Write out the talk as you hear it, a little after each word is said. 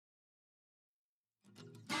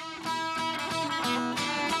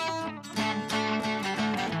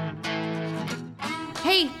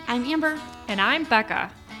I'm Amber. And I'm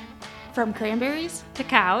Becca. From cranberries to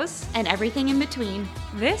cows and everything in between,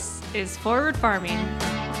 this is Forward Farming.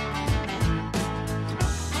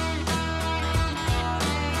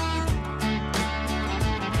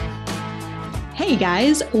 Hey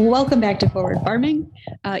guys, welcome back to Forward Farming.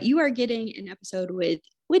 You are getting an episode with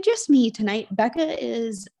just me tonight. Becca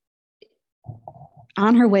is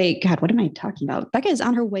on her way. God, what am I talking about? Becca is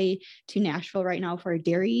on her way to Nashville right now for a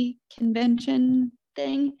dairy convention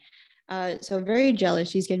thing. So very jealous.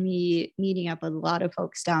 She's going to be meeting up with a lot of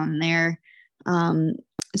folks down there.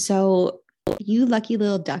 So you lucky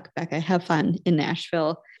little duck, Becca, have fun in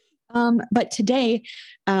Nashville. But today,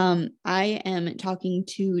 I am talking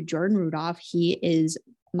to Jordan Rudolph. He is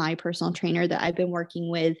my personal trainer that I've been working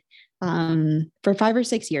with for 5 or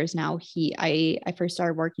 6 years now. I first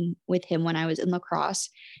started working with him when I was in lacrosse.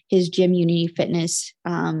 His gym, Unity Fitness,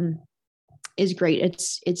 is great.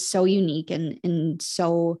 It's so unique and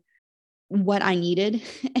so what I needed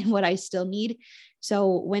and what I still need.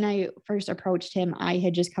 So when I first approached him, I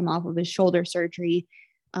had just come off of a shoulder surgery,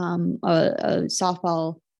 a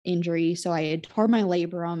softball injury. So I had torn my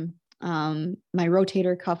labrum. My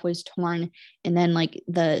rotator cuff was torn, and then like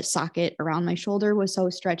the socket around my shoulder was so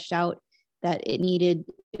stretched out that it needed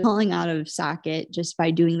pulling out of socket just by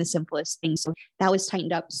doing the simplest things. So that was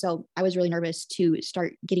tightened up. So I was really nervous to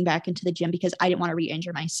start getting back into the gym because I didn't want to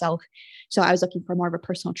re-injure myself. So I was looking for more of a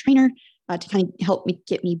personal trainer to kind of help me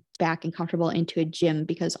get me back and comfortable into a gym,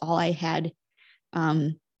 because all I had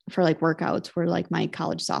for like workouts were like my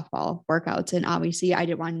college softball workouts. And obviously I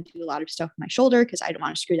didn't want to do a lot of stuff with my shoulder because I didn't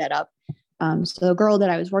want to screw that up. So the girl that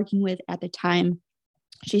I was working with at the time,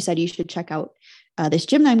 she said, you should check out this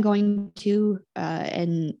gym that I'm going to.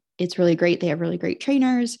 And it's really great. They have really great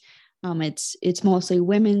trainers. It's mostly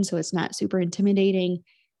women, so it's not super intimidating.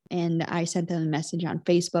 And I sent them a message on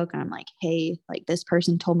Facebook, and I'm like, hey, like this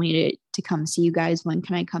person told me to come see you guys. When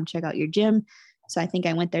can I come check out your gym? So I think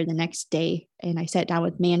I went there the next day, and I sat down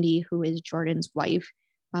with Mandy, who is Jordan's wife.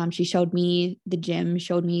 She showed me the gym,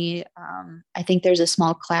 showed me, I think there's a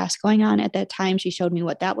small class going on at that time. She showed me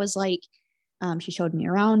what that was like. She showed me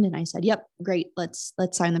around, and I said, yep, great. Let's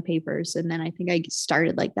sign the papers. And then I think I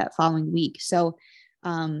started like that following week. So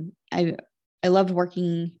I loved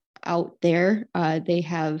working out there. They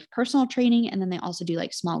have personal training, and then they also do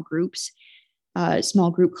like small group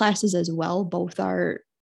classes as well. Both are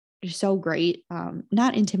so great.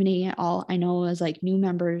 Not intimidating at all. I know as like new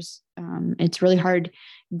members, it's really hard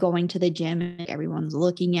going to the gym and everyone's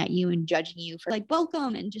looking at you and judging you for like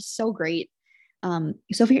welcome, and just so great. So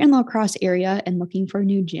if you're in the La Crosse area and looking for a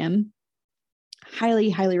new gym,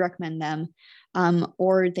 highly recommend them.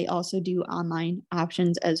 Or they also do online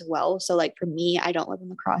options as well. So like for me, I don't live in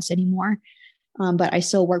La Crosse anymore, but I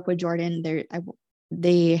still work with Jordan.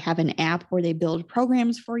 They have an app where they build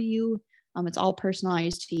programs for you. It's all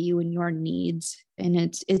personalized to you and your needs, and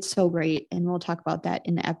it's so great. And we'll talk about that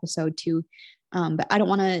in the episode too. But I don't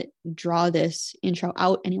want to draw this intro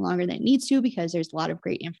out any longer than it needs to, because there's a lot of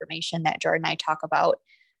great information that Jordan and I talk about.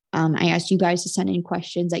 I asked you guys to send in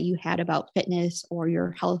questions that you had about fitness or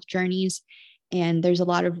your health journeys. And there's a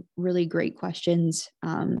lot of really great questions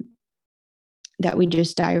that we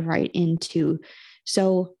just dive right into.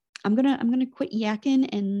 So I'm gonna quit yakking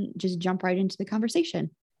and just jump right into the conversation.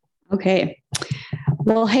 Okay.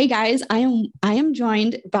 Well, hey guys, I am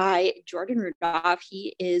joined by Jordan Rudolph.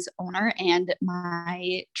 He is owner and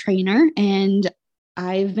my trainer, and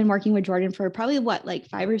I've been working with Jordan for probably like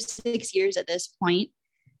 5 or 6 years at this point.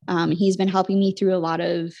 He's been helping me through a lot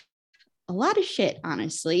of shit,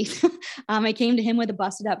 honestly. I came to him with a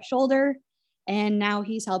busted up shoulder, and now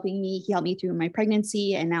he's helping me. He helped me through my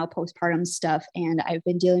pregnancy and now postpartum stuff. And I've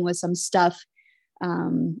been dealing with some stuff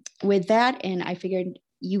with that. And I figured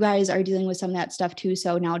you guys are dealing with some of that stuff too.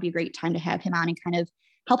 So now would be a great time to have him on and kind of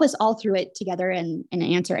help us all through it together and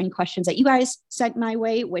answer any questions that you guys sent my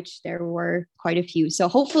way, which there were quite a few. So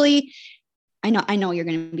hopefully, I know you're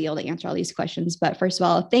going to be able to answer all these questions, but first of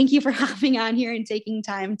all, thank you for hopping on here and taking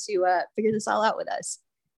time to figure this all out with us.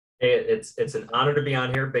 Hey, it's an honor to be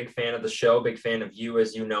on here. Big fan of the show, big fan of you,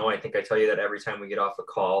 as you know. I think I tell you that every time we get off a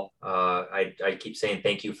call. I keep saying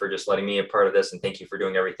thank you for just letting me be a part of this, and thank you for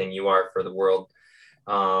doing everything you are for the world.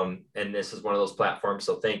 And this is one of those platforms,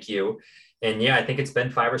 so thank you. And yeah, I think it's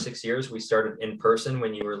been 5 or 6 years. We started in person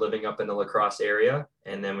when you were living up in the La Crosse area,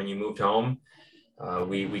 and then when you moved home,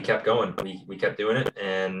 we kept going. We kept doing it,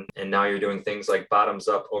 and now you're doing things like bottoms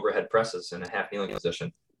up overhead presses in a half kneeling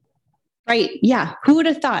position. Right. Yeah. Who would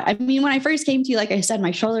have thought? I mean, when I first came to you, like I said,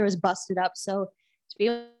 my shoulder was busted up. So to be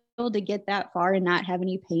able to get that far and not have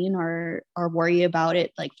any pain or worry about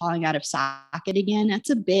it like falling out of socket again, that's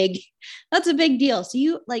a big deal. So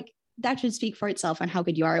you like that should speak for itself on how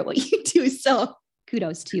good you are at what you do. So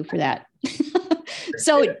kudos to you for that.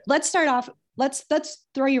 So let's start off. Let's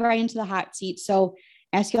throw you right into the hot seat. So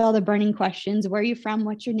ask you all the burning questions. Where are you from?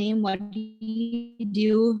 What's your name? What do you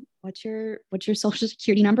do? What's your social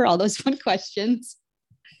security number? All those fun questions.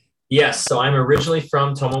 Yes. So I'm originally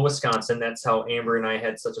from Tomah, Wisconsin. That's how Amber and I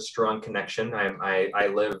had such a strong connection. I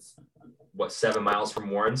live 7 miles from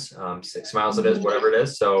Warrens, 6 miles it is, whatever it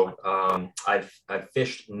is. So I've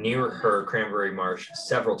fished near her Cranberry Marsh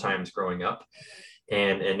several times growing up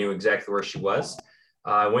and knew exactly where she was.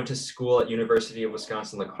 I went to school at University of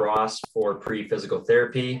Wisconsin-La Crosse for pre-physical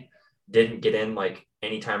therapy. Didn't get in like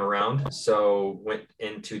any time around. So went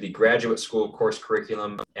into the graduate school course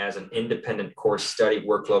curriculum as an independent course study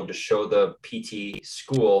workload to show the PT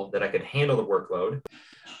school that I could handle the workload.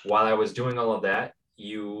 While I was doing all of that,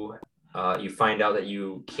 you find out that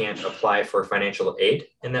you can't apply for financial aid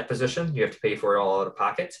in that position. You have to pay for it all out of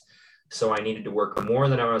pocket. So I needed to work more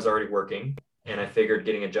than I was already working. And I figured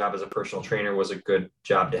getting a job as a personal trainer was a good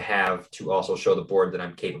job to have to also show the board that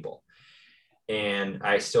I'm capable. And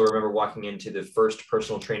I still remember walking into the first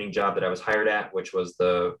personal training job that I was hired at, which was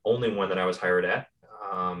the only one that I was hired at,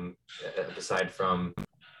 aside from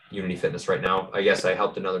Unity Fitness right now. I guess I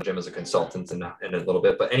helped another gym as a consultant in a little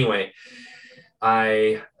bit. But anyway,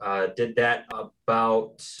 I did that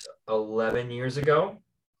about 11 and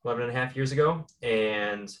a half years ago,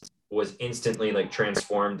 and was instantly like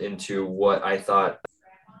transformed into what I thought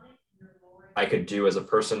I could do as a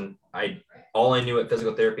person. All I knew at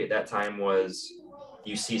physical therapy at that time was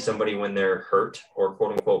you see somebody when they're hurt or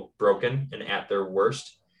quote unquote broken and at their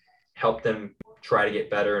worst, help them try to get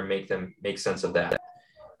better and make them make sense of that.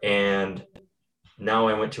 And now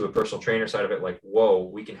I went to a personal trainer side of it, like, whoa,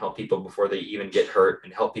 we can help people before they even get hurt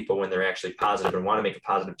and help people when they're actually positive and want to make a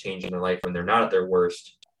positive change in their life when they're not at their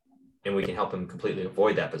worst. And we can help them completely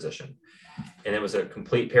avoid that position. And it was a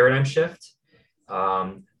complete paradigm shift.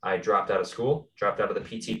 I dropped out of school, dropped out of the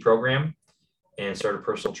PT program and started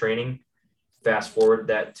personal training. Fast forward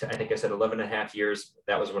that to, I think I said 11 and a half years.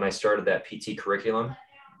 That was when I started that PT curriculum.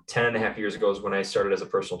 10 and a half years ago is when I started as a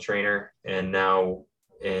personal trainer. And now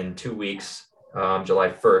in 2 weeks, July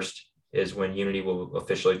 1st is when Unity will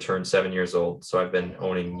officially turn 7 years old. So I've been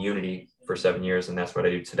owning Unity for 7 years, and that's what I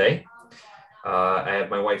do today. I have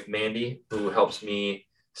my wife, Mandy, who helps me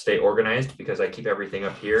stay organized because I keep everything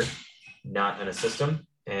up here, not in a system.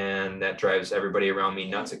 And that drives everybody around me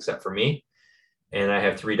nuts except for me. And I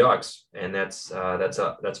have 3 dogs, and that's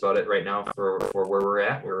about it right now for where we're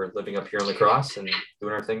at. We're living up here in La Crosse and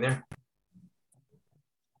doing our thing there.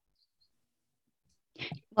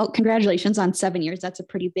 Well, congratulations on 7 years. That's a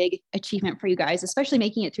pretty big achievement for you guys, especially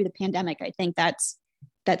making it through the pandemic. I think that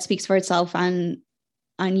speaks for itself on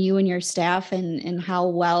you and your staff and how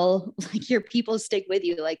well like your people stick with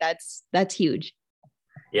you. Like that's huge.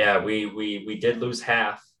 Yeah, we did lose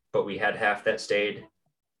half, but we had half that stayed,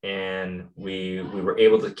 and we were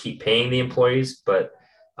able to keep paying the employees. But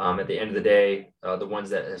at the end of the day, the ones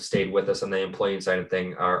that have stayed with us on the employee side of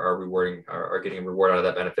thing are getting a reward out of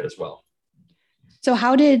that benefit as well. So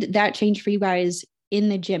how did that change for you guys in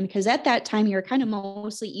the gym? Because at that time you were kind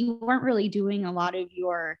of you weren't really doing a lot of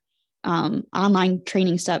your online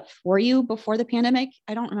training stuff for you before the pandemic.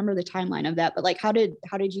 I don't remember the timeline of that, but like, how did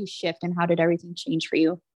you shift and how did everything change for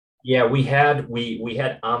you? Yeah, we had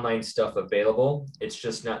online stuff available. It's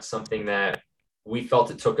just not something that we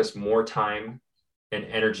felt it took us more time and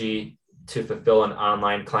energy to fulfill an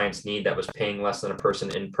online client's need that was paying less than a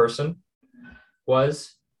person in person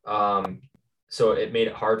was. So it made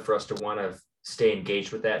it hard for us to want to stay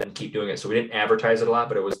engaged with that and keep doing it. So we didn't advertise it a lot,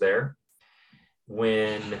 but it was there.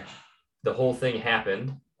 When the whole thing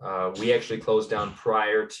happened, we actually closed down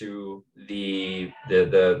prior to the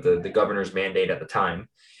governor's mandate at the time,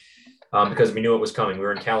 because we knew it was coming. We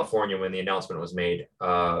were in California when the announcement was made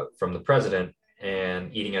from the president,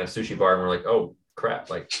 and eating at a sushi bar, and we're like, oh crap,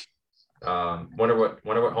 like wonder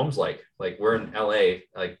what home's like. Like we're in LA,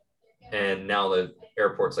 like, and now the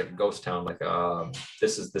airport's like a ghost town. Like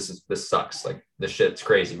this sucks. Like this shit's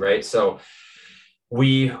crazy, right? So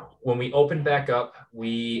when we opened back up,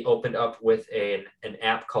 we opened up with an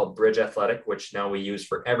app called Bridge Athletic, which now we use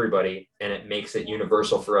for everybody, and it makes it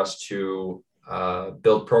universal for us to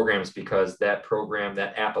build programs, because that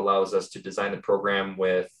app allows us to design the program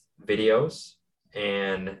with videos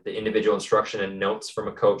and the individual instruction and notes from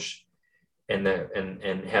a coach, and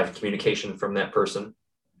have communication from that person.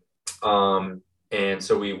 And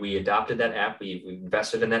so we adopted that app. We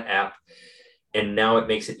invested in that app. And now it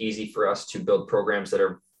makes it easy for us to build programs that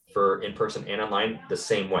are for in-person and online the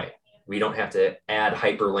same way. We don't have to add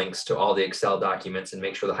hyperlinks to all the Excel documents and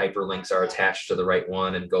make sure the hyperlinks are attached to the right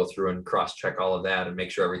one and go through and cross-check all of that and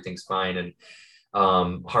make sure everything's fine. And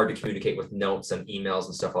hard to communicate with notes and emails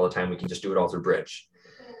and stuff all the time. We can just do it all through Bridge.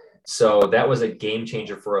 So that was a game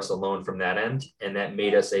changer for us alone from that end. And that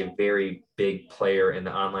made us a very big player in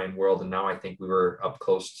the online world. And now I think we were up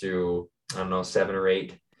close to, I don't know, seven or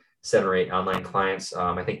eight online clients.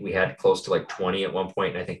 I think we had close to like 20 at one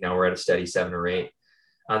point. And I think now we're at a steady 7 or 8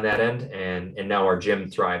 on that end. And now our gym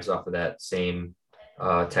thrives off of that same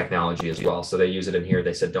technology as well. So they use it in here.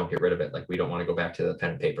 They said, don't get rid of it. Like, we don't want to go back to the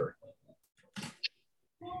pen and paper.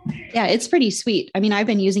 Yeah, it's pretty sweet. I mean, I've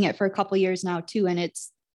been using it for a couple of years now too. And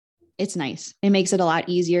it's nice. It makes it a lot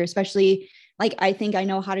easier, especially like, I think I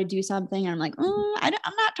know how to do something. And I'm like, I'm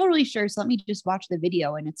not totally sure. So let me just watch the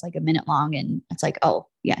video, and it's like a minute long, and it's like, oh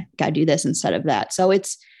yeah, got to do this instead of that. So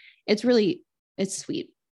it's sweet.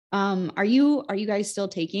 Are you guys still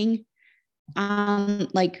taking,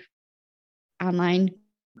 like online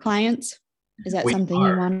clients? Is that something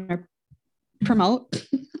you want to promote?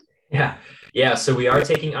 Yeah. So we are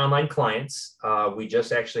taking online clients. We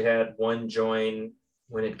just actually had one join.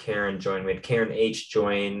 When did Karen join? We had Karen H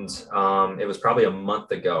joined. It was probably a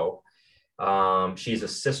month ago. She's a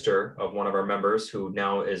sister of one of our members who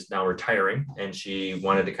is now retiring, and she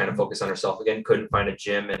wanted to kind of focus on herself again. Couldn't find a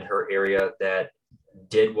gym in her area that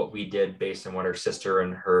did what we did based on what her sister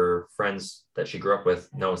and her friends that she grew up with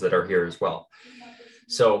knows that are here as well.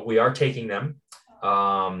 So we are taking them.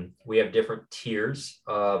 We have different tiers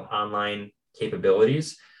of online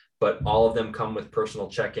capabilities, but all of them come with personal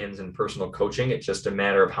check-ins and personal coaching. It's just a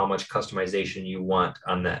matter of how much customization you want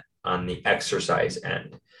on the exercise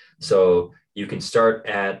end. So you can start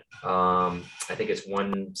at, I think it's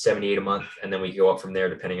 $178 a month, and then we go up from there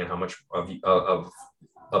depending on how much of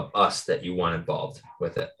us that you want involved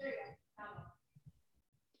with it.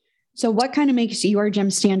 So what kind of makes your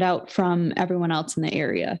gym stand out from everyone else in the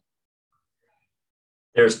area?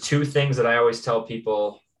 There's 2 things that I always tell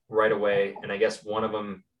people right away. And I guess one of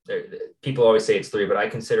them, people always say it's 3, but I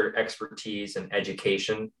consider expertise and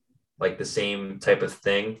education like the same type of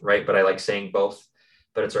thing, right? But I like saying both.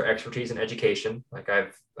 But it's our expertise and education. Like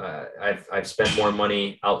I've spent more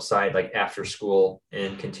money outside, like after school,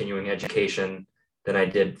 in continuing education than I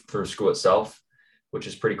did for school itself, which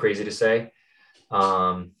is pretty crazy to say.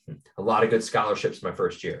 A lot of good scholarships my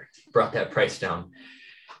first year brought that price down.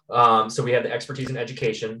 So we have the expertise in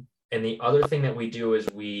education. And the other thing that we do is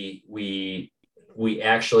we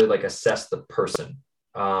actually like assess the person.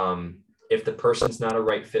 If the person's not a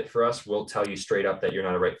right fit for us, we'll tell you straight up that you're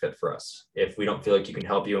not a right fit for us. If we don't feel like you can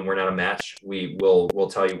help you and we're not a match, we'll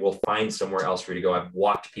tell you, we'll find somewhere else for you to go. I've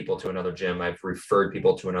walked people to another gym. I've referred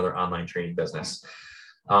people to another online training business.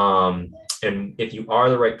 And if you are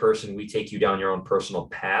the right person, we take you down your own personal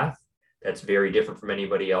path. That's very different from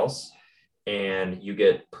anybody else. And you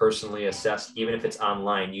get personally assessed, even if it's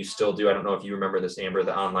online, you still do. I don't know if you remember this, Amber,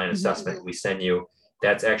 the online assessment we send you.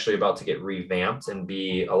 That's actually about to get revamped and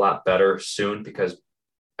be a lot better soon, because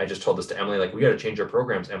I just told this to Emily, like, we got to change our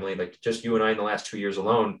programs, Emily, like just you and I in the last 2 years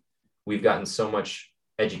alone, we've gotten so much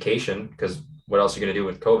education, because what else are you going to do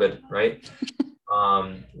with COVID, right?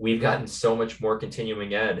 We've gotten so much more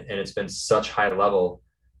continuing ed, and it's been such high level.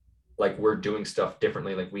 Like, we're doing stuff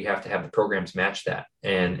differently. Like, we have to have the programs match that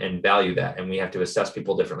and value that. And we have to assess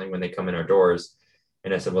people differently when they come in our doors.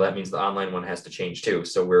 And I said, well, that means the online one has to change too.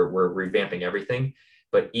 So we're revamping everything.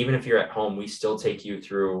 But even if you're at home, we still take you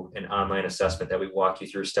through an online assessment that we walk you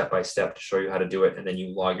through step by step to show you how to do it. And then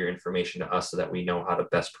you log your information to us so that we know how to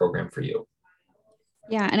best program for you.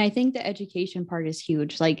 Yeah. And I think the education part is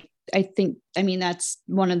huge. Like, I mean, that's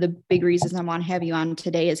one of the big reasons I want to have you on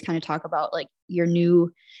today, is kind of talk about like your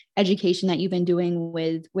new education that you've been doing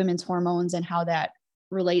with women's hormones and how that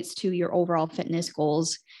relates to your overall fitness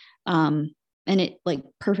goals. And it, like,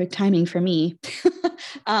 perfect timing for me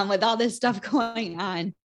with all this stuff going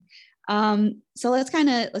on. So let's kind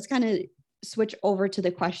of switch over to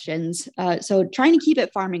the questions. So trying to keep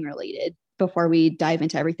it farming related before we dive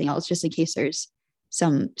into everything else, just in case there's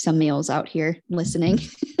some males out here listening.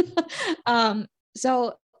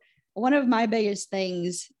 So one of my biggest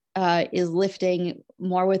things is lifting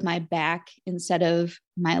more with my back instead of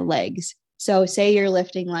my legs. So say you're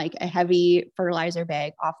lifting like a heavy fertilizer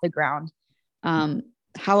bag off the ground.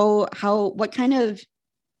 What kind of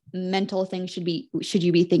mental things should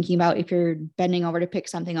you be thinking about if you're bending over to pick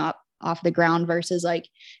something up off the ground versus like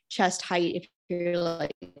chest height, if you're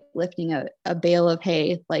like lifting a bale of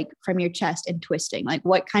hay, like from your chest and twisting? Like,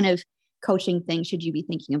 what kind of coaching things should you be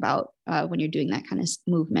thinking about when you're doing that kind of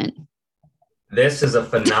movement? This is a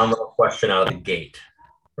phenomenal question out of the gate.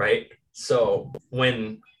 right? So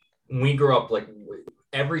when we grew up, like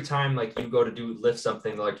every time like you go to lift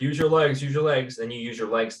something, like use your legs, then you use your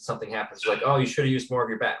legs and something happens. It's like, oh, you should have used more of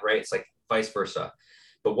your back, right? It's like vice versa.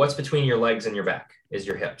 But what's between your legs and your back is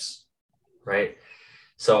your hips, right?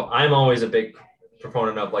 So I'm always a big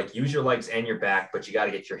proponent of like use your legs and your back, but you got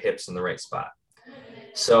to get your hips in the right spot.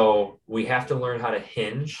 So we have to learn how to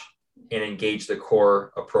hinge and engage the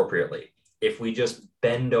core appropriately. If we just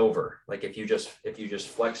bend over, like if you just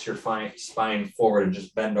flex your spine forward and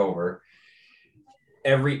just bend over,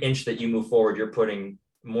 every inch that you move forward, you're putting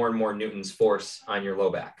more and more Newton's force on your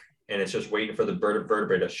low back. And it's just waiting for the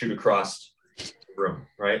vertebrae to shoot across the room,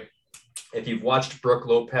 right? If you've watched Brooke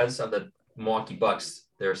Lopez of the Milwaukee Bucks,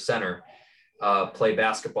 their center, play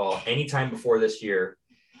basketball anytime before this year,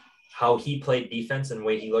 how he played defense and the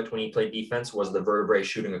way he looked when he played defense was the vertebrae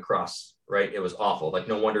shooting across, right? It was awful. Like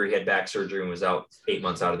no wonder he had back surgery and was out 8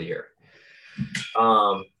 months out of the year.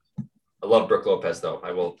 I love Brooke Lopez though.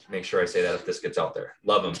 I will make sure I say that if this gets out there.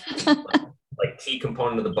 Love him. Like key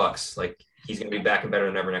component of the Bucks. Like he's going to be back and better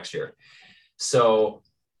than ever next year. So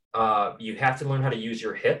you have to learn how to use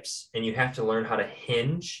your hips and you have to learn how to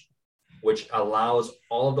hinge, which allows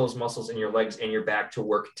all of those muscles in your legs and your back to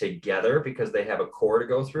work together because they have a core to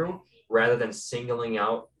go through rather than singling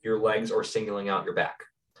out your legs or singling out your back.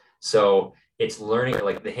 So it's learning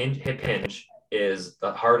like the hip hinge is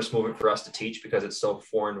the hardest movement for us to teach because it's so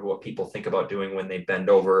foreign to what people think about doing when they bend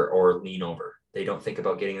over or lean over. They don't think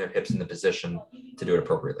about getting their hips in the position to do it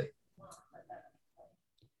appropriately.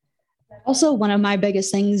 Also, one of my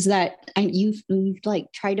biggest things that you've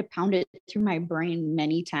like tried to pound it through my brain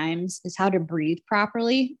many times is how to breathe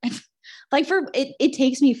properly. Like it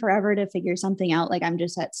takes me forever to figure something out. Like I'm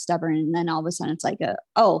just that stubborn. And then all of a sudden it's like,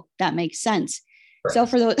 oh, that makes sense. Right.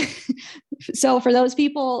 So for those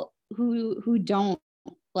people who don't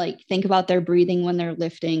like think about their breathing when they're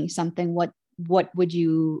lifting something, what's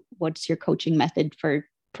your coaching method for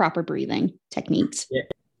proper breathing techniques?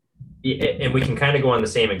 Yeah, and we can kind of go on the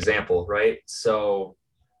same example, right? So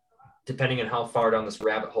depending on how far down this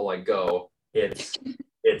rabbit hole I go, it's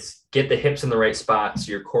get the hips in the right spot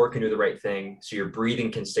so your core can do the right thing, so your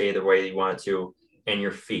breathing can stay the way you want it to, and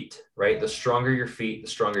your feet, right? The stronger your feet, the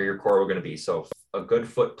stronger your core will going to be. So a good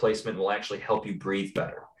foot placement will actually help you breathe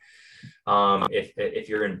better. If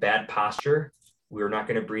you're in bad posture, we're not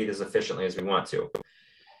going to breathe as efficiently as we want to.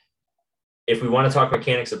 If we want to talk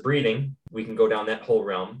mechanics of breathing, we can go down that whole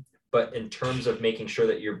realm. But in terms of making sure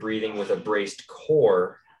that you're breathing with a braced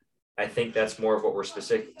core, I think that's more of what we're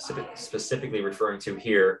specifically referring to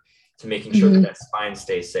here, to making sure that spine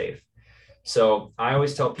stays safe. So I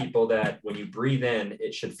always tell people that when you breathe in,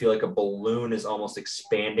 it should feel like a balloon is almost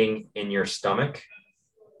expanding in your stomach.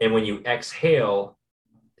 And when you exhale,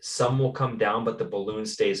 some will come down, but the balloon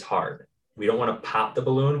stays hard. We don't want to pop the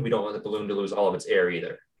balloon. We don't want the balloon to lose all of its air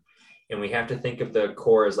either. And we have to think of the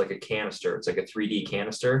core as like a canister. It's like a 3D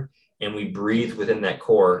canister. And we breathe within that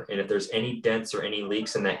core. And if there's any dents or any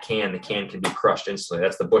leaks in that can, the can can be crushed instantly.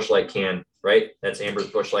 That's the Busch Light can, right? That's Amber's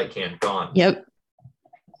Busch Light can, gone. Yep.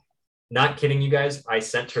 Not kidding you guys. I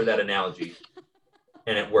sent her that analogy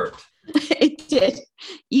and it worked. It did.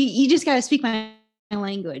 You just got to speak my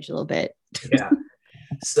language a little bit. Yeah.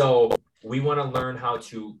 So we want to learn how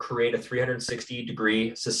to create a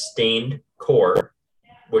 360-degree sustained core,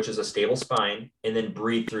 which is a stable spine, and then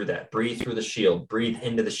breathe through that. Breathe through the shield, breathe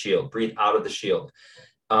into the shield, breathe out of the shield.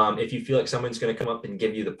 If you feel like someone's going to come up and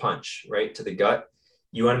give you the punch, right, to the gut,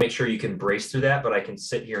 you want to make sure you can brace through that, but I can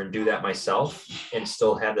sit here and do that myself and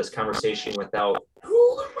still have this conversation without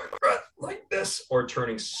holding my breath like this or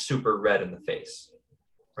turning super red in the face,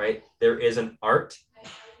 right? There is an art.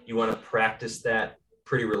 You want to practice that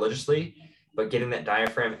pretty religiously, but getting that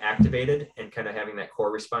diaphragm activated and kind of having that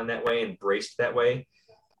core respond that way and braced that way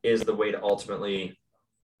is the way to ultimately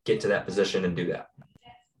get to that position and do that.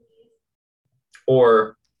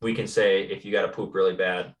 Or we can say, if you got to poop really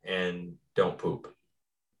bad, and don't poop.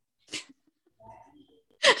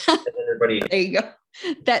 And everybody, there you go.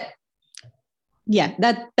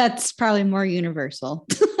 That's probably more universal.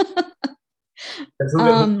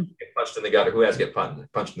 Who get punched in the gut, or who has get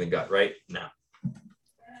punched in the gut, right? No.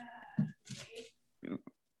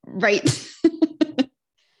 Right.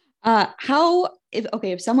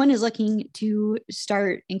 If someone is looking to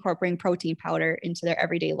start incorporating protein powder into their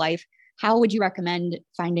everyday life, how would you recommend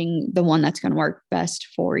finding the one that's going to work best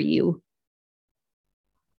for you?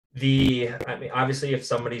 Obviously, if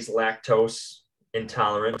somebody's lactose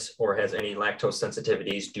intolerant or has any lactose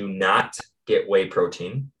sensitivities, do not get whey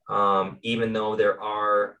protein. Even though there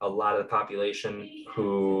are a lot of the population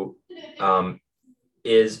who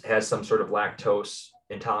has some sort of lactose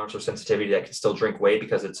intolerance or sensitivity that can still drink whey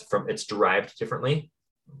because it's derived differently.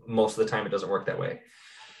 Most of the time it doesn't work that way.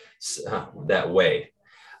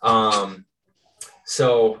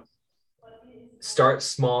 So start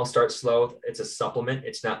small, start slow. It's a supplement.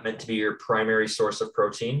 It's not meant to be your primary source of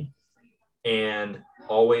protein, and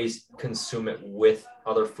always consume it with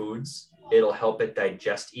other foods. It'll help it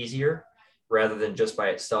digest easier rather than just by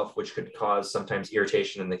itself, which could cause sometimes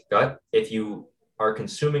irritation in the gut. If you are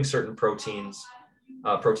consuming certain protein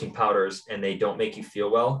powders and they don't make you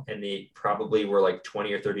feel well, and they probably were like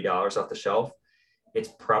 $20 or $30 off the shelf, it's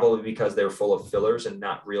probably because they're full of fillers and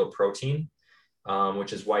not real protein,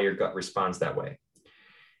 which is why your gut responds that way.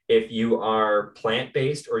 If you are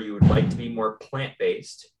plant-based, or you would like to be more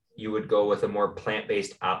plant-based, you would go with a more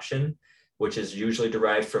plant-based option, which is usually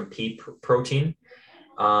derived from pea protein.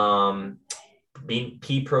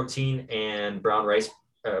 Pea protein and brown rice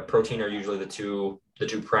protein are usually the two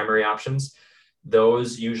primary options.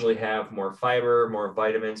 Those usually have more fiber, more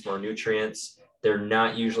vitamins, more nutrients. They're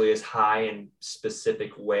not usually as high in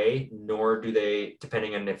specific whey, nor do they,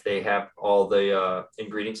 depending on if they have all the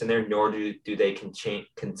ingredients in there, nor do they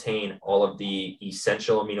contain all of the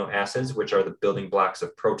essential amino acids, which are the building blocks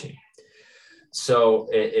of protein. So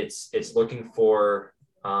it's looking for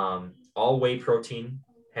all whey protein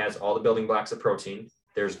has all the building blocks of protein.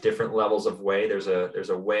 There's different levels of whey. There's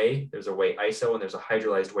a whey iso, and there's a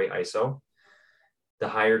hydrolyzed whey iso. The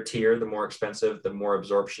higher tier, the more expensive, the more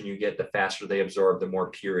absorption you get, the faster they absorb, the more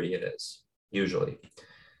purity it is, usually.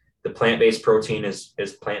 The plant-based protein is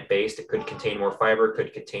plant-based. It could contain more fiber,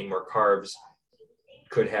 could contain more carbs,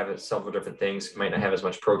 could have several different things. It might not have as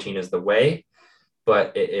much protein as the whey,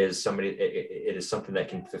 but it is something that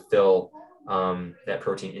can fulfill that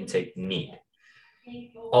protein intake need.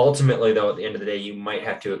 Ultimately, though, at the end of the day, you might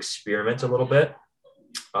have to experiment a little bit.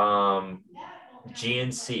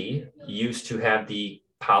 GNC used to have the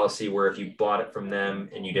policy where if you bought it from them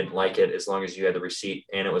and you didn't like it, as long as you had the receipt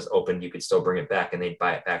and it was open, you could still bring it back and they'd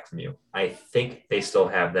buy it back from you. I think they still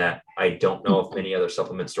have that. I don't know if many other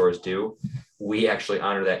supplement stores do. We actually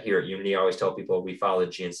honor that here at Unity. I always tell people we follow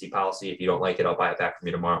the GNC policy. If you don't like it, I'll buy it back from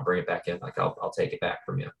you tomorrow, bring it back in. Like I'll take it back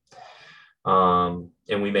from you.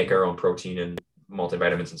 And we make our own protein and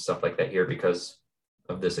multivitamins and stuff like that here because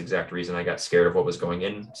of this exact reason. I got scared of what was going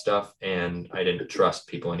in stuff, and I didn't trust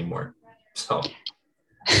people anymore. So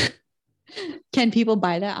can people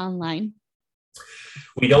buy that online?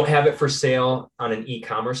 We don't have it for sale on an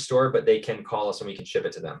e-commerce store, but they can call us and we can ship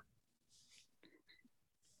it to them.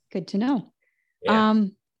 Good to know. Yeah.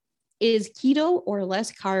 Is keto or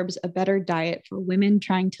less carbs a better diet for women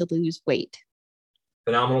trying to lose weight?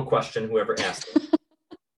 Phenomenal question, whoever asked it.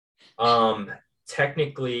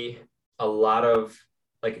 Technically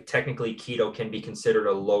keto can be considered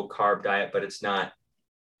a low carb diet, but it's not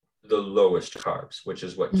the lowest carbs, which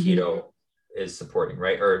is what keto is supporting,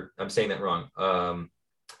 right? Or I'm saying that wrong.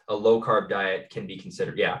 A low carb diet can be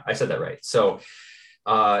considered. Yeah, I said that right. So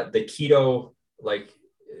the keto, like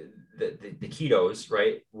the ketos,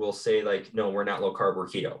 right, will say like, no, we're not low carb, we're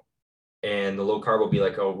keto. And the low carb will be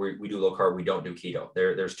like, oh, we do low carb, we don't do keto.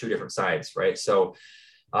 There's two different sides, right? So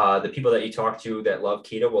the people that you talk to that love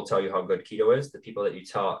keto will tell you how good keto is. The people that you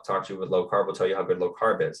talk to with low carb will tell you how good low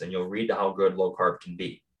carb is. And you'll read how good low carb can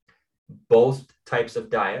be. Both types of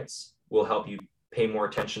diets will help you pay more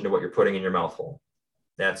attention to what you're putting in your mouth hole.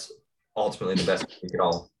 That's ultimately the best we could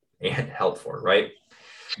all help for, right?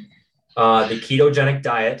 The ketogenic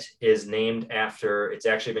diet is named after, it's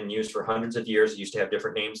actually been used for hundreds of years. It used to have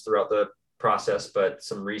different names throughout the process, but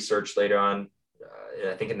some research later on,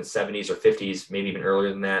 I think in the 70s or 50s, maybe even earlier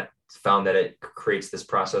than that, found that it creates this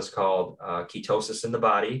process called ketosis in the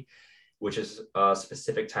body, which is a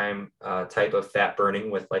specific type of fat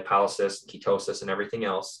burning with lipolysis, ketosis, and everything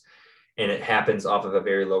else. And it happens off of a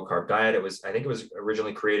very low carb diet. I think it was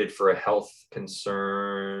originally created for a health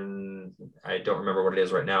concern. I don't remember what it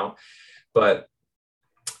is right now, but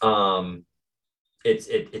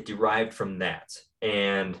it derived from that.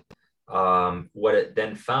 And what it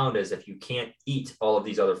then found is if you can't eat all of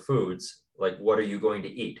these other foods, like what are you going to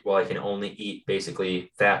eat? Well, I can only eat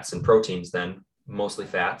basically fats and proteins, then mostly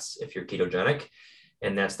fats if you're ketogenic,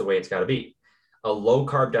 and that's the way it's got to be. A low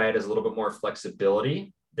carb diet is a little bit more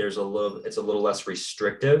flexibility. It's a little less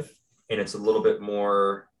restrictive, and it's a little bit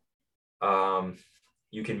more,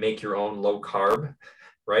 you can make your own low carb,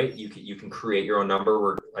 right? You can create your own number,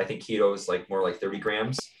 where I think keto is like more like 30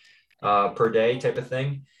 grams per day type of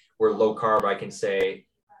thing, where low carb, I can say,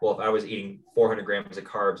 well, if I was eating 400 grams of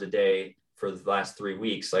carbs a day for the last 3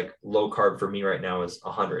 weeks, like low carb for me right now is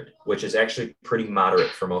 100, which is actually pretty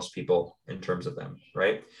moderate for most people in terms of them,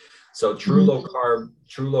 right? So true low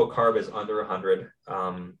carb is under 100,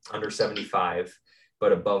 under 75,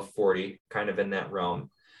 but above 40, kind of in that realm.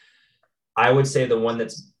 I would say the one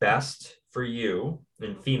that's best for you,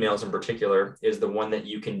 and females in particular, is the one that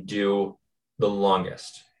you can do the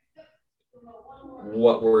longest.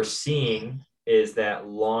 What we're seeing is that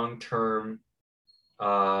long-term,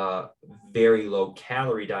 very low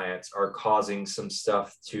calorie diets are causing some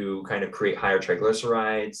stuff to kind of create higher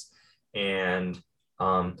triglycerides and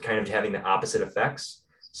kind of having the opposite effects.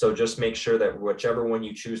 So just make sure that whichever one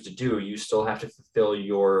you choose to do, you still have to fulfill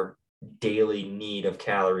your daily need of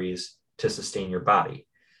calories to sustain your body.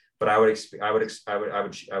 But I would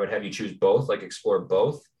have you choose both, like explore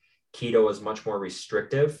both. Keto is much more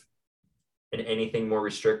restrictive, and anything more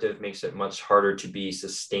restrictive makes it much harder to be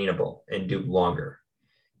sustainable and do longer.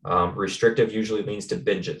 Restrictive usually leads to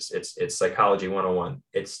binges. It's psychology 101.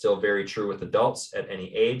 It's still very true with adults at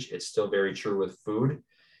any age. It's still very true with food,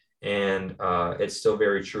 and it's still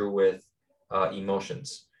very true with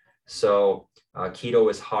emotions. So keto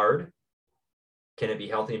is hard. Can it be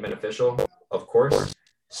healthy and beneficial? Of course.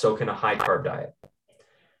 So can a high carb diet.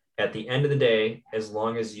 At the end of the day, as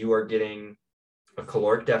long as you are getting a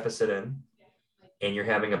caloric deficit in, and you're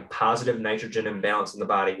having a positive nitrogen imbalance in the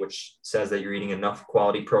body, which says that you're eating enough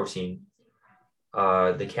quality protein,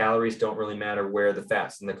 the calories don't really matter where the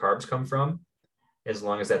fats and the carbs come from, as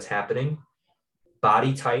long as that's happening.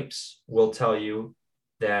 Body types will tell you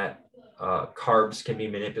that carbs can be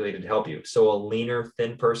manipulated to help you. So a leaner,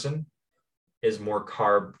 thin person is more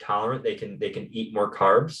carb tolerant. They can eat more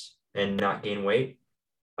carbs and not gain weight.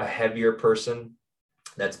 A heavier person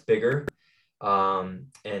that's bigger and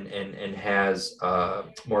has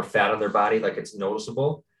more fat on their body, like it's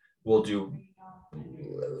noticeable,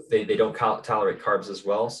 they don't tolerate carbs as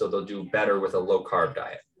well, so they'll do better with a low carb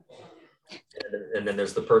diet. And then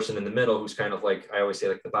there's the person in the middle who's kind of like, I always say,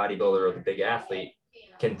 like the bodybuilder or the big athlete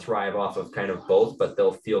can thrive off of kind of both, but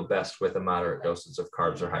they'll feel best with a moderate dosage of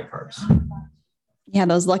carbs or high carbs. Yeah,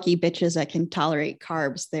 those lucky bitches that can tolerate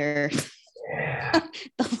carbs, they're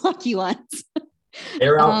the lucky ones.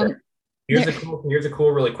 They're out there. Here's a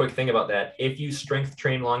cool, really quick thing about that. If you strength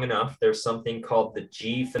train long enough, there's something called the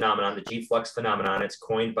G phenomenon, the G flux phenomenon. It's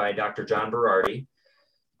coined by Dr. John Berardi.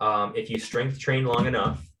 If you strength train long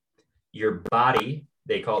enough, your body,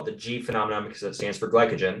 they call it the G phenomenon because it stands for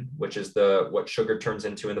glycogen, which is what sugar turns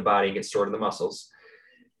into in the body and gets stored in the muscles.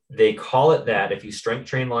 They call it that. If you strength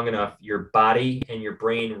train long enough, your body and your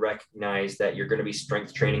brain recognize that you're going to be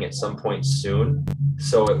strength training at some point soon.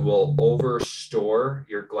 So it will overstore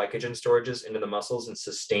your glycogen storages into the muscles and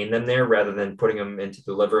sustain them there rather than putting them into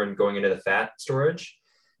the liver and going into the fat storage,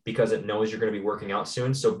 because it knows you're going to be working out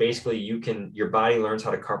soon. So basically your body learns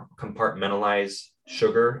how to compartmentalize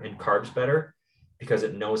sugar and carbs better because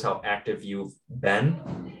it knows how active you've been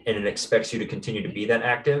and it expects you to continue to be that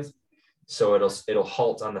active. So it'll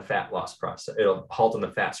halt on the fat loss process. It'll halt on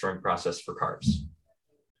the fat storing process for carbs.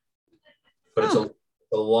 But it's a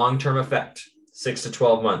long-term effect, 6 to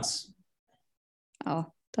 12 months. Oh,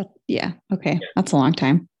 yeah. Okay. Yeah. That's a long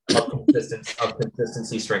time. Of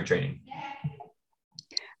consistency strength training.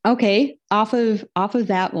 Okay. Off of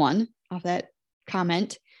that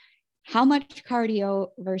comment, how much cardio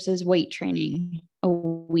versus weight training a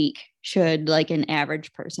week should like an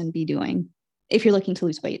average person be doing if you're looking to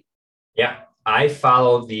lose weight? Yeah, I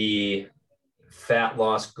follow the fat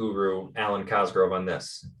loss guru, Alan Cosgrove, on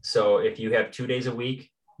this. So if you have 2 days a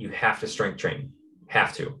week, you have to strength train.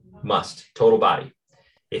 Must, total body.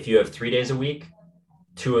 If you have 3 days a week,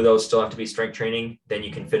 2 of those still have to be strength training, then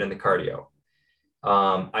you can fit in the cardio.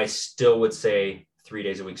 I still would say 3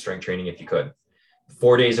 days a week strength training if you could.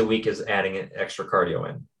 4 days a week is adding an extra cardio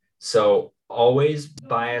in. So always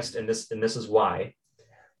biased, and this is why,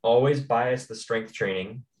 always bias the strength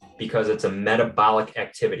training because it's a metabolic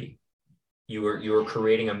activity. You are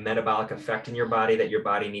creating a metabolic effect in your body that your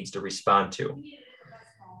body needs to respond to.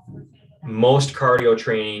 Most cardio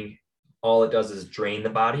training, all it does is drain the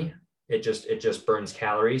body. It just burns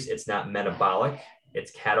calories. It's not metabolic,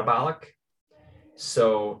 it's catabolic.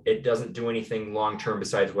 So it doesn't do anything long-term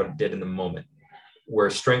besides what it did in the moment.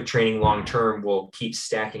 Where strength training long-term will keep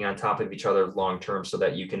stacking on top of each other long-term so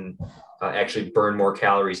that you can actually burn more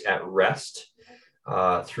calories at rest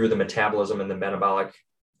through the metabolism and the metabolic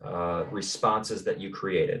responses that you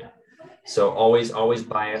created. So always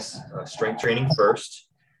bias strength training first.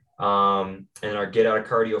 And our get out of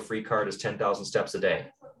cardio free card is 10,000 steps a day.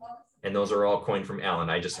 And those are all coined from Alan.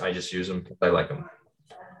 I just use them because I like them.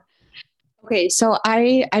 Okay. So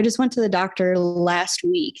I just went to the doctor last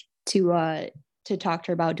week to talk to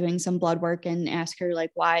her about doing some blood work and ask her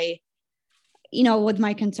like why with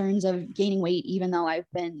my concerns of gaining weight, even though I've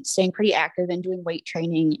been staying pretty active and doing weight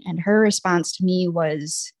training. And her response to me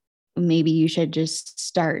was, maybe you should just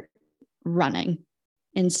start running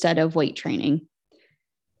instead of weight training.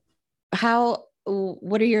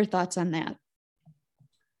 What are your thoughts on that?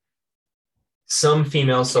 Some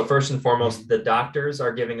females. So first and foremost, the doctors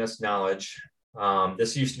are giving us knowledge.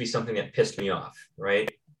 This used to be something that pissed me off, right?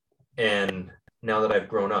 And now that I've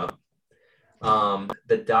grown up,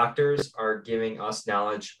 the doctors are giving us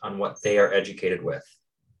knowledge on what they are educated with,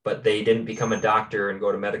 but they didn't become a doctor and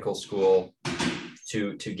go to medical school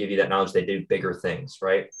to give you that knowledge. They did bigger things,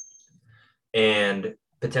 right? And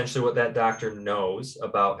potentially what that doctor knows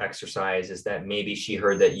about exercise is that maybe she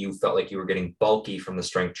heard that you felt like you were getting bulky from the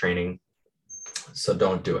strength training, so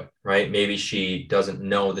don't do it, right? Maybe she doesn't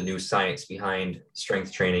know the new science behind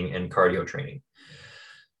strength training and cardio training.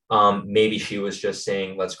 Maybe she was just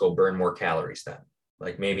saying, let's go burn more calories then.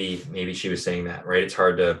 Like maybe she was saying that, right? It's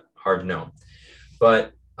hard to know.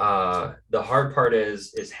 But the hard part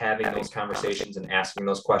is having those conversations and asking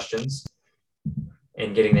those questions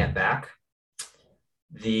and getting that back.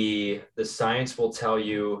 The science will tell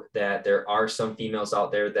you that there are some females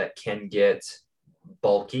out there that can get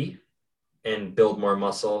bulky and build more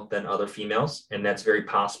muscle than other females. And that's very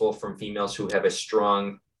possible from females who have a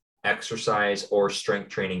strong exercise or strength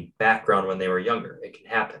training background when they were younger. It can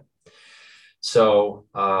happen. So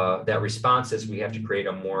that response is we have to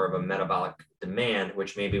create more of a metabolic demand,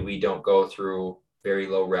 which maybe we don't go through very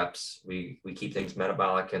low reps. We keep things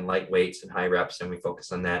metabolic and light weights and high reps, and we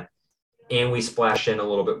focus on that. And we splash in a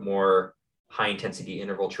little bit more high intensity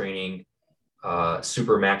interval training,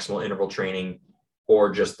 super maximal interval training,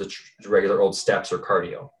 or just the regular old steps or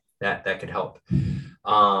cardio. That could help.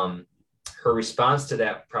 Her response to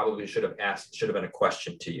that probably should have been a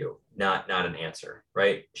question to you, not an answer,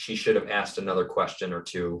 right? She should have asked another question or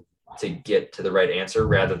two to get to the right answer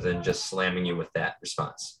rather than just slamming you with that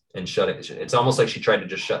response and shutting. It's almost like she tried to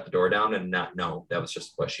just shut the door down and not know that was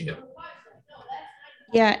just what she knew.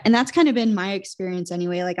 Yeah. And that's kind of been my experience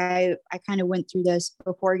anyway. Like I kind of went through this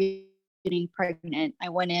before getting pregnant. I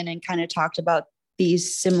went in and kind of talked about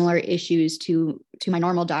these similar issues to my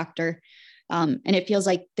normal doctor. And it feels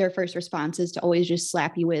like their first response is to always just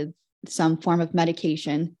slap you with some form of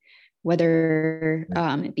medication, whether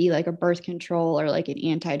it be like a birth control or like an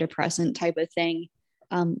antidepressant type of thing,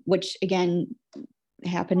 which again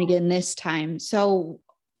happened again this time. So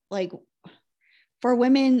like for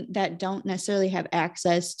women that don't necessarily have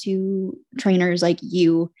access to trainers like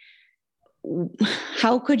you,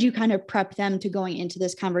 how could you kind of prep them to going into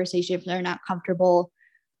this conversation if they're not comfortable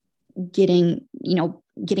getting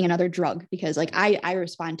another drug? Because like I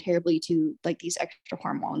respond terribly to like these extra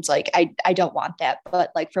hormones. Like I don't want that.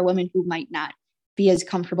 But like for women who might not be as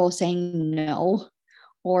comfortable saying no,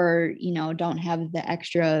 or, don't have the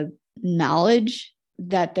extra knowledge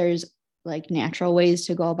that there's like natural ways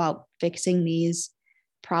to go about fixing these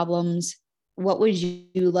problems, what would you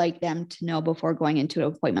like them to know before going into an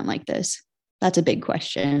appointment like this? That's a big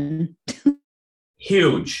question.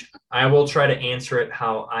 Huge. I will try to answer it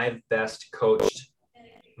how I've best coached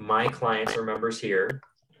my clients or members here,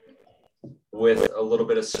 with a little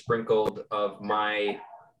bit of sprinkled of my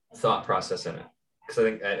thought process in it. Because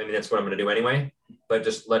I mean, that's what I'm going to do anyway, but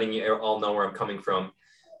just letting you all know where I'm coming from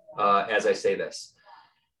as I say this.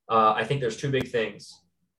 I think there's two big things.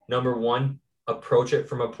 Number one, approach it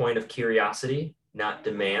from a point of curiosity, not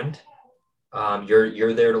demand.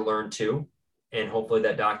 You're there to learn too. And hopefully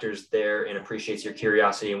that doctor's there and appreciates your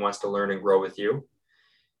curiosity and wants to learn and grow with you.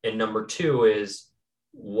 And number two is,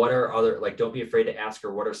 what are other, like, don't be afraid to ask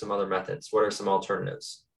her, what are some other methods? What are some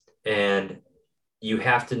alternatives? And you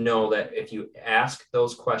have to know that if you ask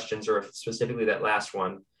those questions, or if specifically that last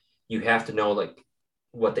one, you have to know like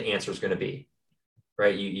what the answer is going to be,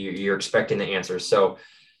 right? You're expecting the answer. So,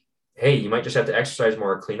 hey, you might just have to exercise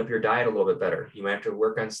more, clean up your diet a little bit better. You might have to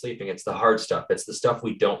work on sleeping. It's the hard stuff. It's the stuff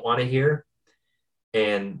we don't want to hear.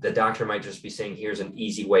 And the doctor might just be saying, here's an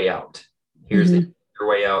easy way out. Here's the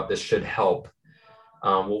way out. This should help.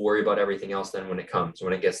 We'll worry about everything else then when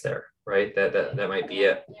it gets there, right? That might be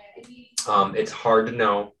it. It's hard to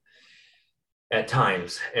know at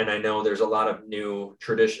times. And I know there's a lot of new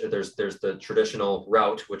tradition. There's the traditional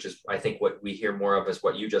route, which is, I think what we hear more of is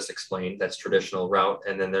what you just explained. That's traditional route.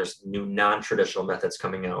 And then there's new non-traditional methods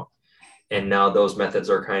coming out. And now those methods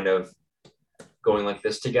are kind of going like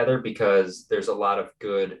this together, because there's a lot of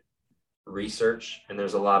good research and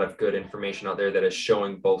there's a lot of good information out there that is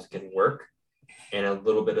showing both can work. And a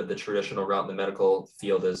little bit of the traditional route in the medical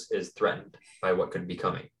field is threatened by what could be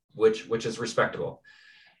coming, which is respectable.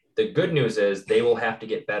 The good news is they will have to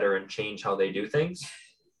get better and change how they do things.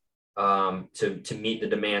 to meet the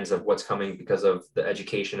demands of what's coming because of the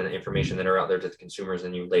education and the information that are out there to the consumers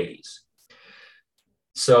and you ladies.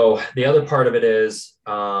 So the other part of it is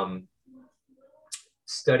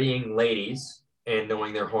studying ladies and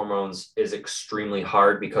knowing their hormones is extremely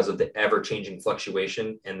hard because of the ever-changing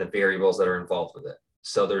fluctuation and the variables that are involved with it.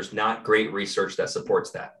 So there's not great research that supports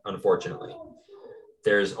that, unfortunately.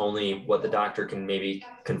 There's only what the doctor can maybe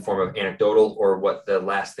conform of anecdotal or what the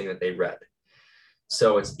last thing that they read.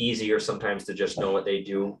 So it's easier sometimes to just know what they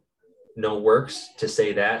do know works to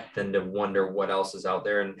say that than to wonder what else is out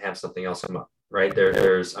there and have something else come up, right?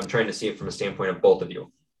 I'm trying to see it from a standpoint of both of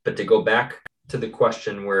you. But to go back to the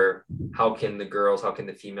question where how can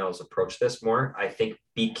the females approach this more? I think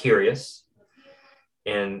be curious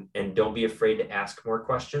and don't be afraid to ask more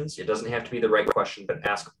questions. It doesn't have to be the right question, but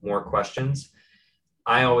ask more questions.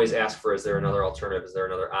 I always ask for, is there another alternative? Is there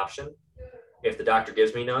another option? If the doctor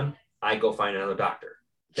gives me none, I go find another doctor.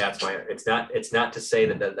 It's not to say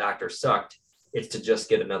that the doctor sucked. It's to just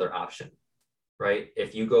get another option, right?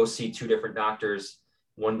 If you go see two different doctors,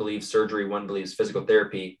 one believes surgery, one believes physical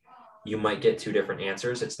therapy, you might get two different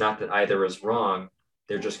answers. It's not that either is wrong.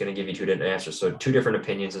 They're just going to give you two different answers. So two different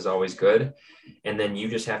opinions is always good. And then you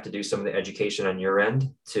just have to do some of the education on your end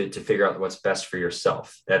to figure out what's best for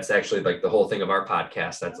yourself. That's actually like the whole thing of our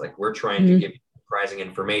podcast. That's like, we're trying to give you surprising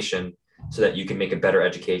information so that you can make a better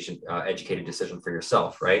educated decision for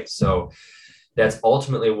yourself. Right. So that's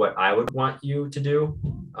ultimately what I would want you to do.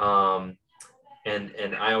 And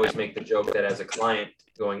I always make the joke that as a client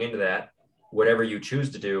going into that, whatever you choose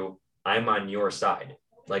to do, I'm on your side.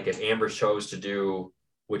 Like if Amber chose to do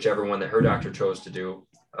whichever one that her doctor chose to do,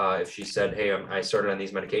 if she said, hey, I started on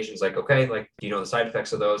these medications, like, okay, like, do you know the side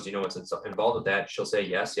effects of those? Do you know what's involved with that? She'll say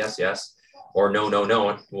yes, yes, yes, or no, no, no,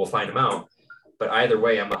 and we'll find them out. But either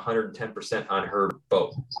way, I'm 110% on her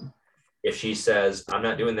boat. If she says, I'm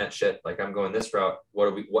not doing that shit, like I'm going this route,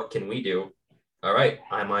 what can we do? All right,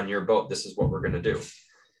 I'm on your boat. This is what we're going to do.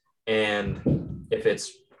 And if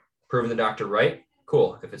it's proven the doctor right,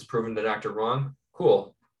 cool. If it's proven the doctor wrong,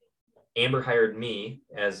 cool. Amber hired me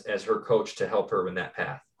as her coach to help her in that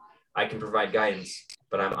path. I can provide guidance,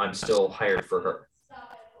 but I'm still hired for her.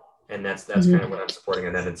 And that's kind of what I'm supporting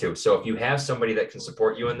on that end too. So if you have somebody that can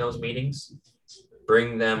support you in those meetings,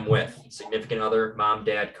 bring them with. Significant other, mom,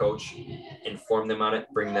 dad, coach, inform them on it,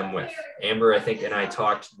 bring them with. Amber, I think, and I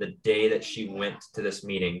talked the day that she went to this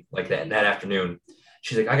meeting, like that afternoon.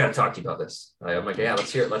 She's like, I got to talk to you about this. I'm like, yeah,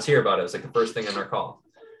 let's hear about it. It was like the first thing on our call.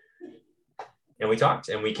 And we talked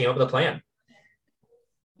and we came up with a plan.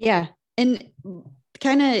 Yeah. And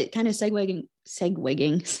kind of segueing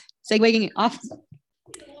off,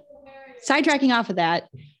 sidetracking off of that.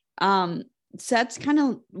 So that's kind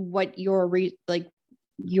of what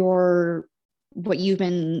what you've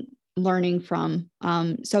been learning from.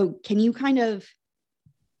 So can you kind of,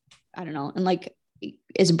 I don't know, and like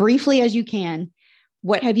as briefly as you can,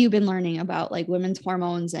 what have you been learning about like women's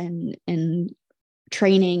hormones and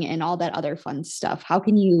training and all that other fun stuff? How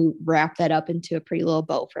can you wrap that up into a pretty little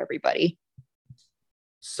bow for everybody?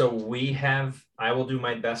 So I will do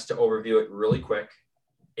my best to overview it really quick.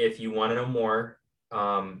 If you want to know more,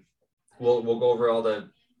 we'll go over all the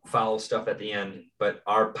follow stuff at the end, but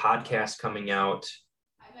our podcast coming out,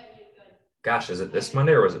 gosh, is it this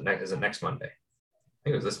Monday or is it next Monday? I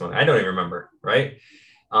think it was this Monday. I don't even remember. Right.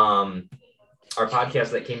 Our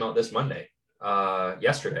podcast that came out this Monday,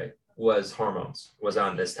 yesterday, was hormones, was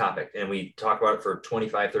on this topic. And we talked about it for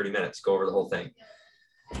 25, 30 minutes, go over the whole thing.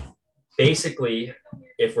 Basically,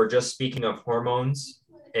 if we're just speaking of hormones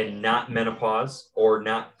and not menopause or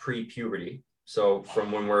not pre-puberty, so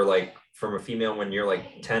from when we're like, from a female, when you're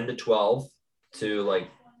like 10 to 12 to like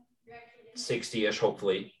 60-ish,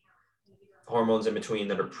 hopefully, hormones in between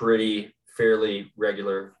that are fairly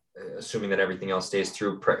regular, assuming that everything else stays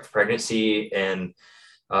through pregnancy and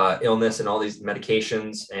illness and all these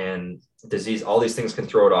medications and disease, all these things can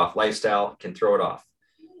throw it off. Lifestyle can throw it off.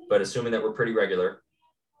 But assuming that we're pretty regular,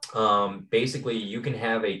 basically you can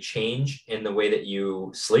have a change in the way that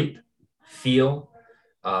you sleep, feel,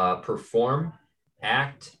 perform,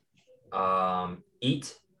 act,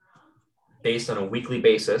 eat based on a weekly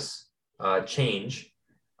basis, change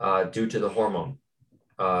due to the hormone.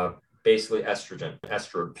 Basically estradiol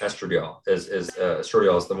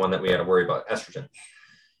estradiol is the one that we have to worry about, estrogen.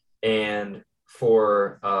 And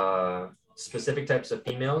for specific types of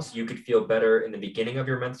females, you could feel better in the beginning of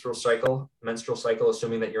your menstrual cycle,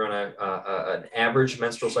 assuming that you're on an average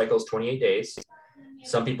menstrual cycle is 28 days.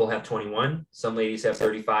 Some people have 21, some ladies have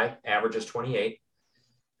 35, average is 28.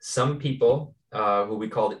 Some people who we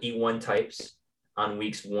call the E1 types on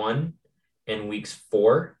weeks 1 and weeks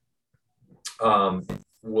 4,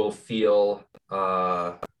 will feel,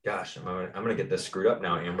 gosh, I'm gonna get this screwed up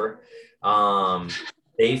now, Amber.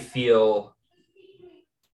 They feel,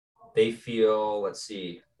 let's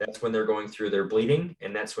see, that's when they're going through their bleeding,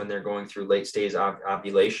 and that's when they're going through late stage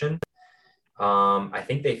ovulation. I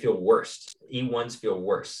think they feel worse. E1s feel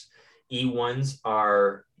worse. E1s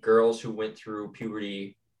are girls who went through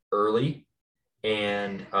puberty early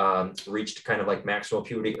and reached kind of like maximal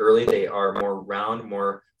puberty early. They are more round,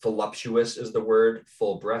 more voluptuous is the word,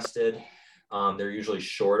 full-breasted. They're usually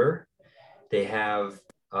shorter. They have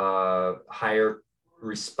higher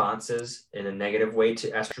responses in a negative way to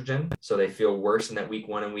estrogen. So they feel worse in that week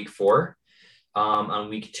 1 and week 4. On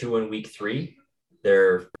week 2 and week 3,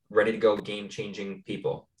 they're ready to go, game-changing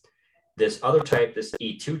people. This other type, this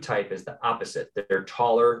E2 type, is the opposite. They're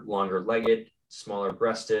taller, longer-legged,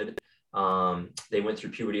 smaller-breasted. They went through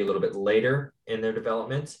puberty a little bit later in their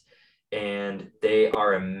development, and they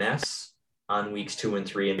are a mess on weeks 2 and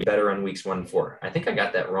 3 and better on weeks 1 and 4. I think I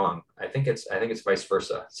got that wrong. I think it's vice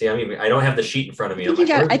versa. See, I don't have the sheet in front of me. I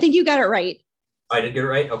think you got it right. I did get it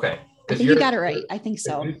right. Okay. I think you got it right. I think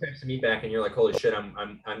so. You texted me back and you're like, holy shit,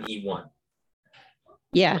 I'm E1.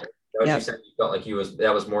 Yeah. That you said, you felt like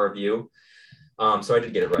that was more of you. So I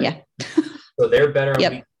did get it right. Yeah. So they're better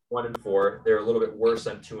on week 1 and 4. They're a little bit worse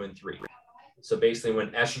on 2 and 3. So basically when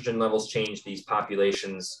estrogen levels change, these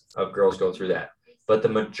populations of girls go through that. But the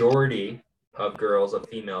majority of girls, of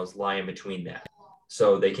females, lie in between that.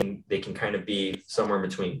 So they can kind of be somewhere in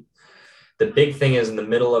between. The big thing is in the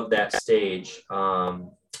middle of that stage,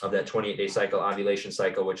 of that 28-day cycle, ovulation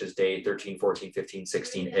cycle, which is day 13, 14, 15,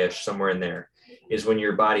 16-ish, somewhere in there, is when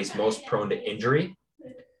your body's most prone to injury.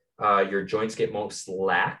 Your joints get most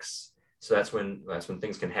lax. So that's when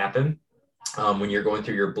things can happen. When you're going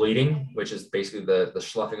through your bleeding, which is basically the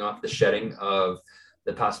sloughing off, the shedding of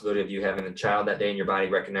the possibility of you having a child that day and your body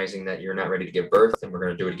recognizing that you're not ready to give birth, and we're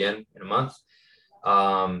going to do it again in a month.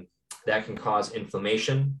 That can cause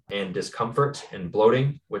inflammation and discomfort and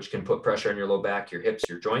bloating, which can put pressure on your low back, your hips,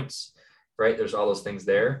 your joints, right? There's all those things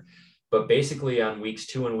there. But basically on weeks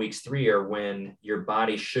 2 and weeks 3 are when your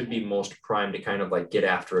body should be most primed to kind of like get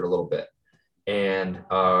after it a little bit. And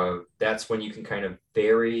that's when you can kind of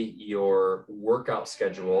vary your workout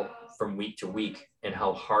schedule from week to week and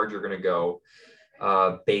how hard you're going to go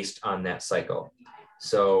based on that cycle.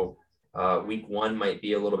 So week 1 might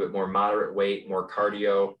be a little bit more moderate weight, more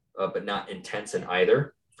cardio, but not intense in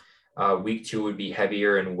either. Week 2 would be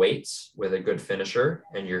heavier in weights with a good finisher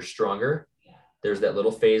and you're stronger. There's that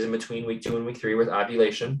little phase in between week 2 and week 3 with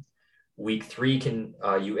ovulation. Week 3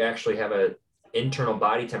 you actually have a internal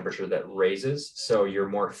body temperature that raises. So you're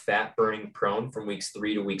more fat burning prone from weeks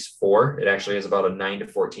 3 to weeks 4. It actually has about a 9 to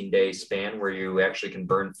 14 day span where you actually can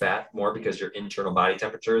burn fat more because your internal body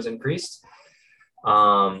temperature is increased.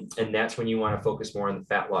 And that's when you want to focus more on the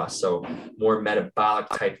fat loss. So more metabolic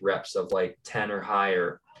type reps of like 10 or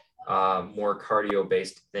higher, more cardio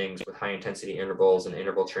based things with high intensity intervals and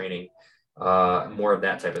interval training, more of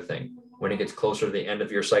that type of thing. When it gets closer to the end of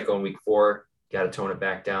your cycle in week 4, got to tone it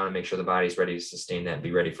back down and make sure the body's ready to sustain that and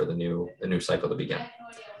be ready for the new cycle to begin.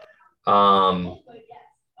 Trying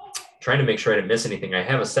to make sure I didn't miss anything. I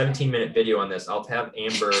have a 17-minute video on this. I'll have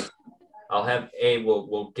Amber,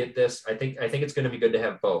 we'll get this. I think it's going to be good to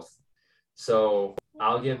have both. So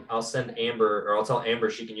I'll send Amber, or I'll tell Amber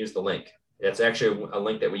she can use the link. It's actually a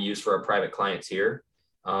link that we use for our private clients here.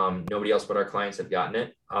 Nobody else but our clients have gotten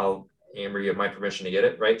it. Amber, you have my permission to get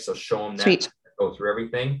it, right? So show them that. Sweet. Go through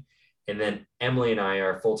everything. And then Emily and I,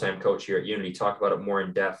 our full-time coach here at Unity, talk about it more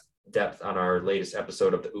in depth on our latest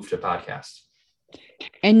episode of the UFTA podcast.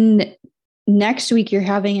 And next week, you're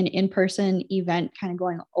having an in-person event kind of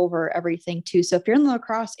going over everything too. So if you're in the La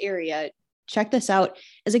Crosse area, check this out.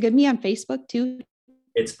 Is it going to be on Facebook too?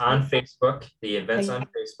 It's on Facebook. The event's on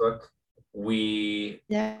Facebook. We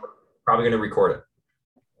probably going to record it.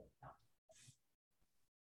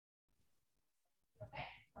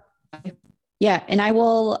 Yeah. And I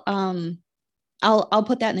will, I'll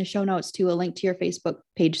put that in the show notes too, a link to your Facebook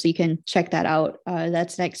page so you can check that out.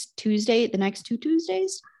 That's next Tuesday, the next 2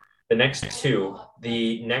 Tuesdays. The next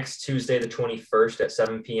Tuesday, the 21st at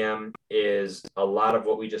 7 p.m. is a lot of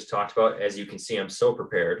what we just talked about. As you can see, I'm so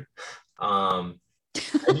prepared. I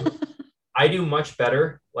do much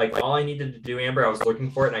better. Like all I needed to do, Amber, I was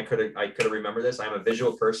looking for it and I could have remembered this. I'm a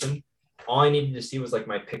visual person. All I needed to see was like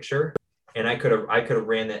my picture. And I could have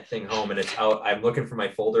ran that thing home and it's out. I'm looking for my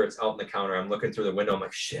folder. It's out on the counter. I'm looking through the window. I'm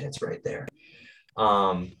like, shit, it's right there.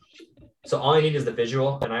 So all I need is the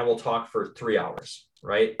visual and I will talk for 3 hours.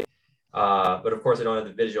 Right. But of course I don't have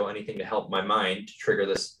the visual, anything to help my mind to trigger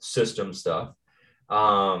this system stuff.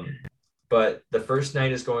 But the first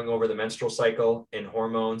night is going over the menstrual cycle and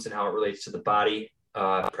hormones and how it relates to the body,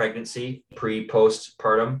 pregnancy,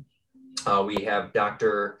 postpartum. We have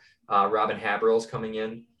Dr. Robin Haberls coming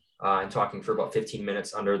in and talking for about 15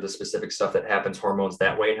 minutes under the specific stuff that happens hormones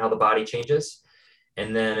that way and how the body changes.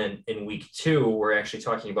 And then in week 2, we're actually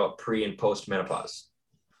talking about pre and post menopause.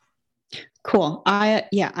 Cool.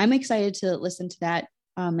 I'm excited to listen to that.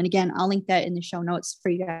 And again, I'll link that in the show notes for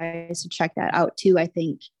you guys to check that out too. I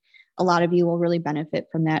think a lot of you will really benefit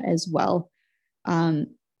from that as well. That's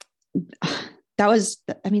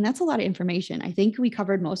a lot of information. I think we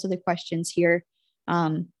covered most of the questions here.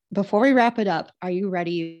 Before we wrap it up, are you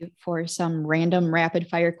ready for some random rapid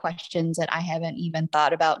fire questions that I haven't even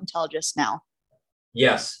thought about until just now?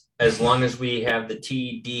 Yes, as long as we have the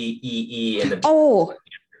T, D, E, E, and the. Oh,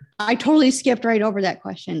 I totally skipped right over that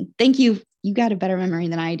question. Thank you. You got a better memory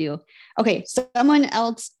than I do. Okay, someone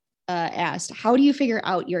else asked, how do you figure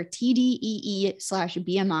out your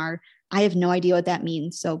TDEE/BMR? I have no idea what that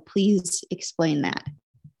means, so please explain that.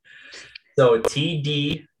 So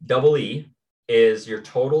TDEE is your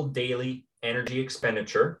total daily energy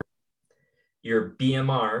expenditure. Your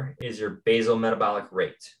BMR is your basal metabolic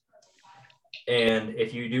rate. And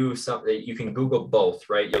if you do something, you can Google both,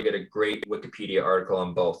 right? You'll get a great Wikipedia article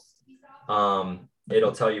on both.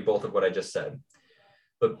 It'll tell you both of what I just said.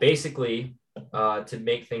 But basically, to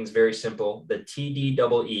make things very simple, the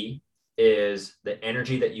TDEE is the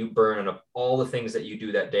energy that you burn on all the things that you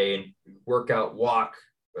do that day, and workout, walk,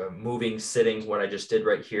 moving, sitting, what I just did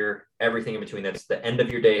right here, everything in between. That's the end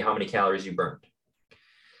of your day, how many calories you burned.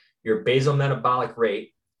 Your basal metabolic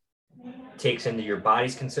rate takes into your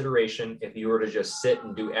body's consideration if you were to just sit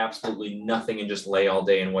and do absolutely nothing and just lay all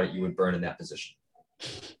day and what you would burn in that position.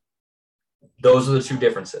 Those are the two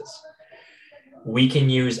differences. We can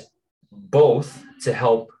use both to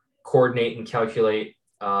help coordinate and calculate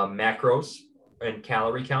macros and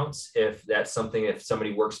calorie counts. If that's something, if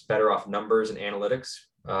somebody works better off numbers and analytics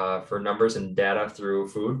for numbers and data through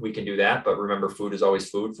food, we can do that. But remember, food is always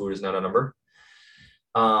food. Food is not a number.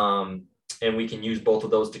 And we can use both of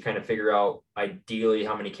those to kind of figure out ideally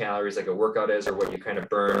how many calories like a workout is, or what you kind of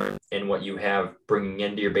burn and what you have bringing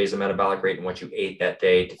into your basal metabolic rate and what you ate that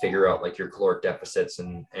day to figure out like your caloric deficits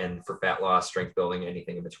and for fat loss, strength building,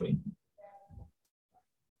 anything in between.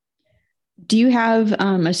 Do you have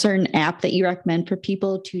a certain app that you recommend for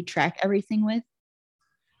people to track everything with?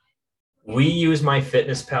 We use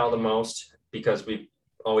MyFitnessPal the most because we've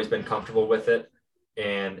always been comfortable with it,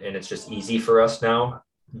 and it's just easy for us now.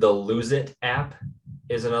 The Lose It app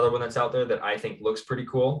is another one that's out there that I think looks pretty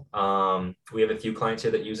cool. We have a few clients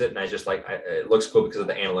here that use it, and I just like it looks cool because of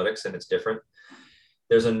the analytics and it's different.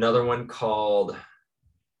 There's another one called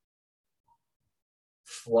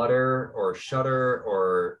Flutter or Shutter,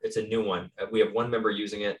 or it's a new one. We have one member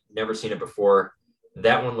using it, never seen it before.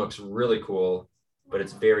 That one looks really cool, but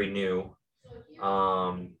it's very new.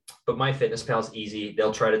 But MyFitnessPal is easy.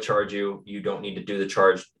 They'll try to charge you. You don't need to do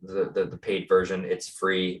the paid version. It's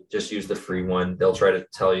free. Just use the free one. They'll try to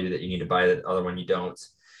tell you that you need to buy the other one. You don't.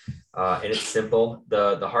 And it's simple.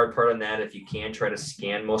 The hard part on that, if you can try to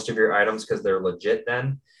scan most of your items because they're legit,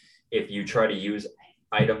 then if you try to use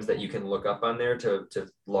items that you can look up on there to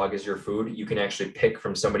log as your food, you can actually pick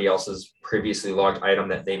from somebody else's previously logged item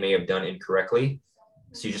that they may have done incorrectly.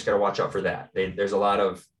 So you just got to watch out for that. There's a lot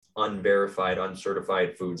of unverified,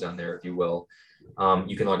 uncertified foods on there, if you will.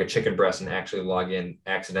 You can log a chicken breast and actually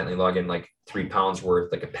accidentally log in like 3 pounds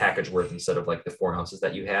worth, like a package worth, instead of like the 4 ounces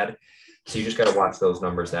that you had. So you just got to watch those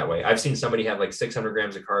numbers that way. I've seen somebody have like 600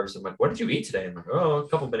 grams of carbs. I'm like, what did you eat today? I'm like, oh, a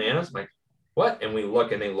couple bananas. I'm like, what? And we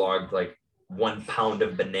look and they logged like 1 pound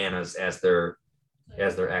of bananas as their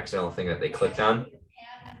accidental thing that they clicked on.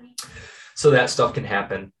 So that stuff can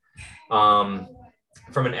happen.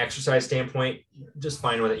 From an exercise standpoint, just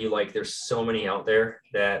find one that you like. There's so many out there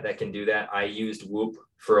that can do that. I used Whoop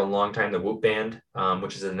for a long time, the Whoop Band,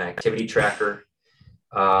 which is an activity tracker.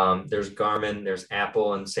 There's Garmin, there's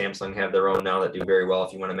Apple and Samsung have their own now that do very well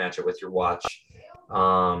if you want to match it with your watch.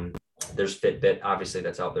 There's Fitbit, obviously,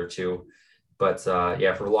 that's out there too. But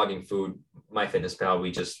yeah, for logging food, MyFitnessPal,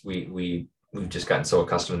 we've just gotten so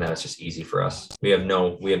accustomed to that. It's just easy for us. We have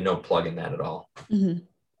no plug in that at all. Mm-hmm.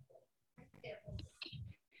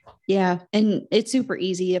 Yeah. And it's super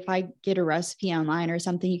easy. If I get a recipe online or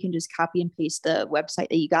something, you can just copy and paste the website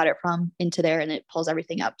that you got it from into there and it pulls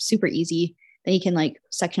everything up super easy. Then you can like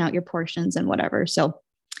section out your portions and whatever. So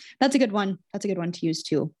that's a good one. That's a good one to use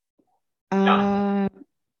too. Okay.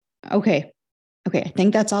 I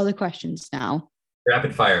think that's all the questions now.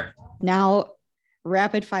 Rapid fire.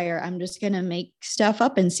 I'm just going to make stuff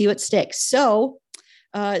up and see what sticks. So,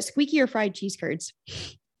 squeaky or fried cheese curds?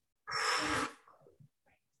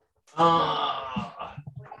 I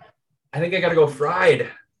think I gotta go fried.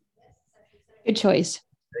 Good choice.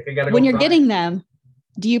 I think I gotta When go you're fried. getting them,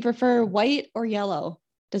 do you prefer white or yellow?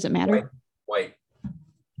 Does it matter? White.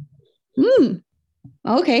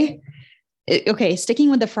 Okay. Okay. Sticking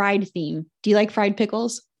with the fried theme. Do you like fried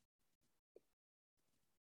pickles?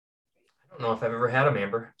 I don't know if I've ever had them,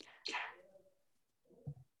 Amber.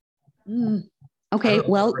 Okay.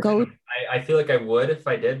 Well, go. I feel like I would if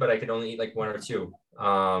I did, but I could only eat like one or two.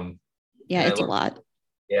 Yeah, it's a lot.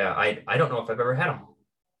 Yeah, I don't know if I've ever had them.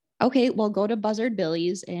 Okay. Well, go to Buzzard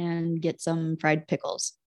Billy's and get some fried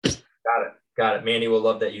pickles. Got it. Mandy will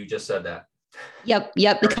love that you just said that. Yep.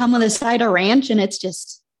 They come with a side of ranch and it's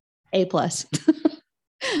just A+.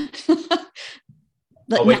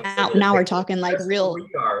 But now we're talking like real. We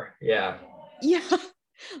are. Yeah.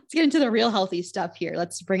 Let's get into the real healthy stuff here.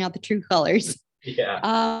 Let's bring out the true colors.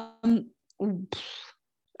 Yeah.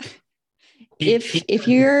 If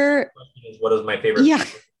you're, what is my favorite? Yeah.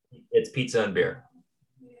 It's pizza and beer.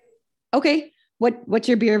 Okay. What's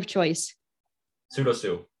your beer of choice? Pseudo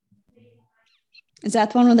Sue. Is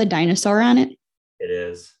that the one with a dinosaur on it? It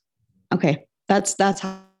is. Okay. That's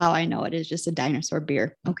how I know it is just a dinosaur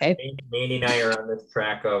beer. Okay. Mandy and I are on this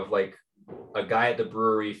track of like a guy at the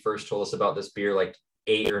brewery first told us about this beer like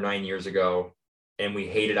 8 or 9 years ago, and we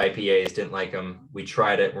hated IPAs, didn't like them. We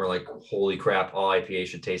tried it and we're like, holy crap, all IPAs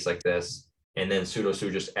should taste like this. And then Pseudo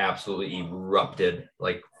Sue just absolutely erupted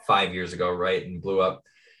like 5 years ago, right? And blew up.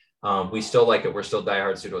 We still like it. We're still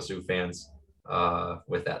diehard Pseudo Sue fans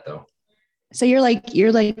with that though. So you're like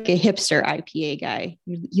a hipster IPA guy.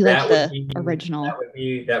 You like the original.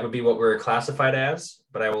 That would be what we're classified as.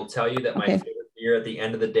 But I will tell you that my favorite beer at the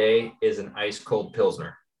end of the day is an ice cold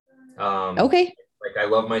Pilsner. Okay. Like I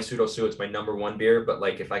love my Pseudo Sue. It's my number one beer. But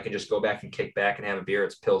like if I can just go back and kick back and have a beer,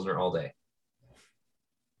 it's Pilsner all day.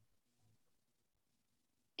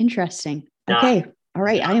 Interesting. Okay. All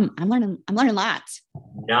right. I'm learning lots.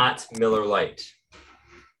 Not Miller Lite.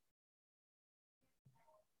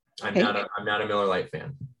 I'm not a Miller Lite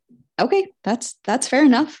fan. Okay, that's fair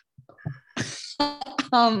enough. If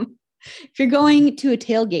you're going to a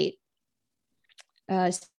tailgate,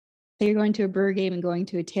 say you're going to a burger game and going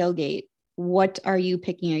to a tailgate, what are you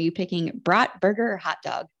picking? Are you picking brat, burger, or hot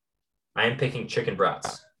dog? I am picking chicken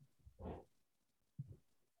brats.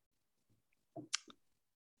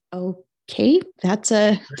 Okay, that's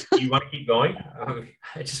a. You want to keep going?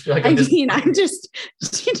 I just feel like I'm just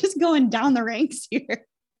going down the ranks here.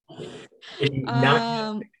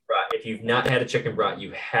 If you've not had a chicken brat,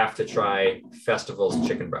 you have to try Festival's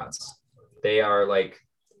chicken brats. They are like,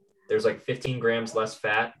 there's like 15 grams less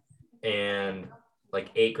fat and like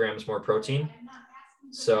 8 grams more protein.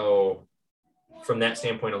 So from that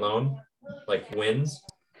standpoint alone, like wins.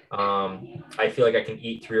 I feel like I can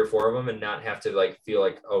eat 3 or 4 of them and not have to like feel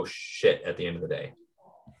like, oh shit, at the end of the day.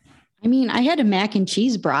 I mean, I had a mac and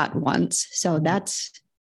cheese brat once, so that's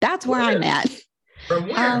where I'm at. From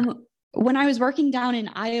where? When I was working down in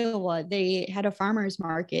Iowa, they had a farmer's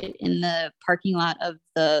market in the parking lot of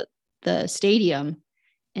the stadium.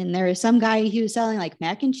 And there was some guy, he was selling like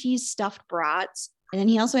mac and cheese stuffed brats. And then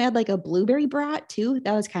he also had like a blueberry brat too.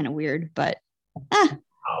 That was kind of weird, but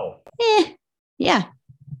yeah.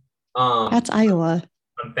 That's Iowa.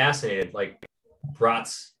 I'm fascinated. Like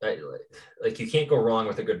brats, like you can't go wrong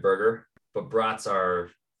with a good burger, but brats are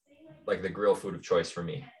like the grill food of choice for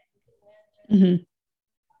me. Mm-hmm.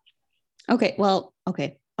 Okay. Well,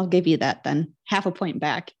 okay. I'll give you that then. Half a point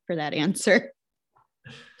back for that answer.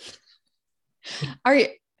 Are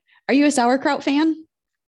you a sauerkraut fan?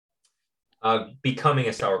 Becoming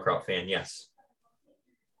a sauerkraut fan, yes.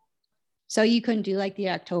 So you couldn't do like the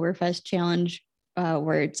Oktoberfest challenge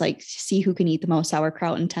where it's like, see who can eat the most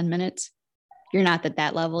sauerkraut in 10 minutes. You're not at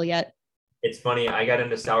that level yet. It's funny. I got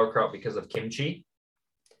into sauerkraut because of kimchi.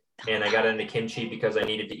 And I got into kimchi because I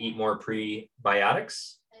needed to eat more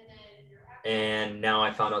prebiotics. And now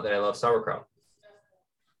I found out that I love sauerkraut.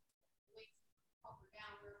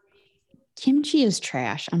 Kimchi is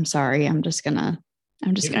trash. I'm sorry. I'm just gonna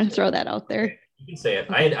throw that out there. You can say it.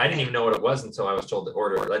 I didn't even know what it was until I was told to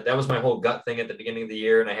order it. Like that was my whole gut thing at the beginning of the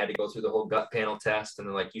year, and I had to go through the whole gut panel test. And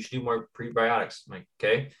they're like, "You should do more prebiotics." I'm like,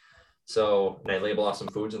 "Okay." So and I label off some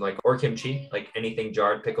foods and like, or kimchi, like anything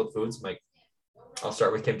jarred pickled foods. I'm like, I'll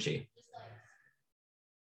start with kimchi.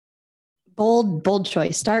 Bold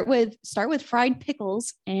choice. Start with fried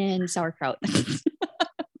pickles and sauerkraut.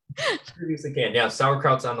 Produce can. Yeah,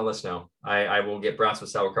 sauerkraut's on the list now. I will get brats with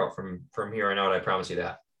sauerkraut from here on out. I promise you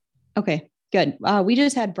that. Okay, good. We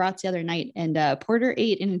just had brats the other night, and Porter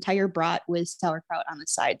ate an entire brat with sauerkraut on the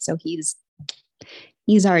side. So he's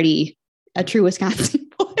already a true Wisconsin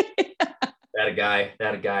boy.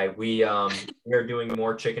 a guy. We are doing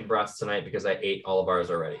more chicken broths tonight because I ate all of ours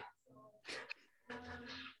already.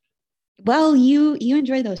 Well, you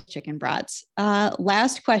enjoy those chicken brats.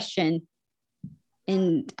 Last question,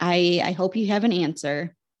 and I hope you have an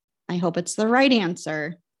answer. I hope it's the right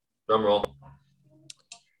answer. Drum roll.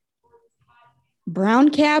 Brown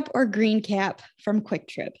cap or green cap from Quick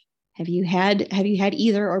Trip? Have you had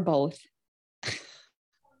either or both?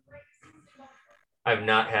 I've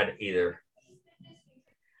not had either.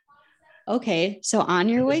 Okay, so on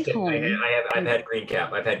your way home, I've had green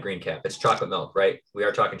cap. It's chocolate milk, right? We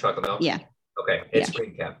are talking chocolate milk. Yeah. Okay, it's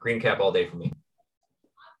green cap. Green cap all day for me.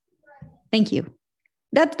 Thank you.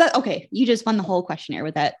 That's okay. You just won the whole questionnaire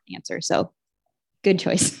with that answer, so good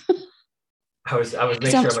choice. I was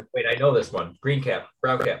making sure. I'm like, wait, I know this one. Green cap,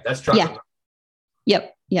 brown cap. That's chocolate milk.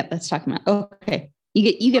 Yep. That's chocolate milk. Okay,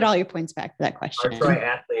 you get all your points back for that question.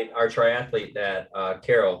 Our triathlete that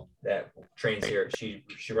Carol that trains here, she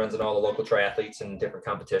runs in all the local triathletes and different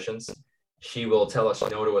competitions. She will tell us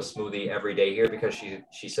no to a smoothie every day here because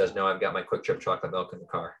she says, no, I've got my Quick Trip chocolate milk in the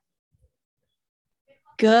car.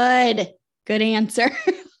 Good answer.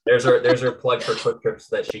 There's her plug for Quick Trips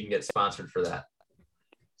so that she can get sponsored for that.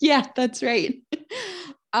 Yeah, that's right.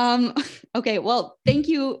 Okay, well, thank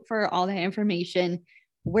you for all that information.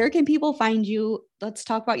 Where can people find you? Let's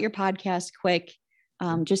talk about your podcast quick.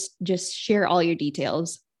 Just share all your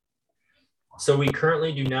details. So we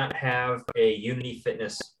currently do not have a Unity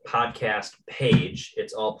Fitness podcast page.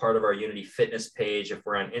 It's all part of our Unity Fitness page. If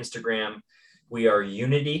we're on Instagram, we are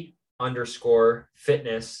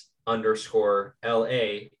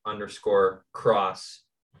Unity_fitness_LA_cross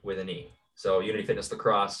with an E. So Unity Fitness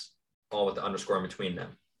Lacrosse, all with the underscore in between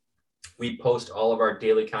them. We post all of our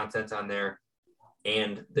daily content on there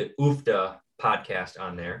and the UFTA podcast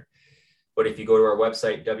on there. But if you go to our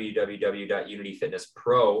website,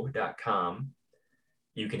 www.unityfitnesspro.com,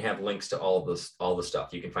 you can have links to all the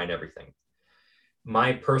stuff. You can find everything.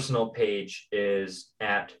 My personal page is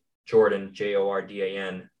at Jordan,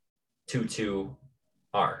 Jordan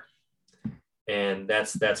 22R. And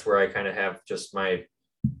that's where I kind of have just I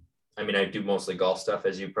do mostly golf stuff,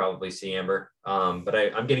 as you probably see, Amber. But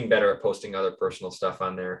I'm getting better at posting other personal stuff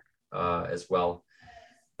on there as well.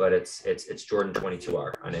 But it's Jordan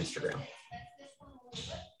 22R on Instagram.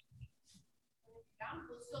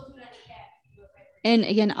 And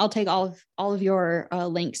again, I'll take all of your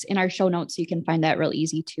links in our show notes so you can find that real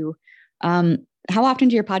easy too. How often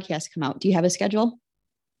do your podcasts come out? Do you have a schedule?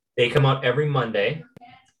 They come out every Monday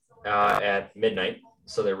at midnight.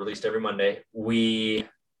 So they're released every Monday. We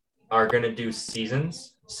are going to do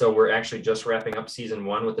seasons. So we're actually just wrapping up season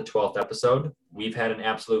 1 with the 12th episode. We've had an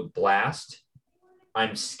absolute blast.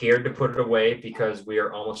 I'm scared to put it away because we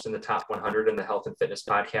are almost in the top 100 in the health and fitness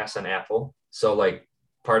podcast on Apple. So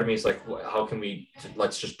part of me is like, how can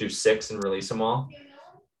let's just do 6 and release them all,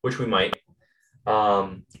 which we might.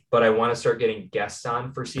 But I want to start getting guests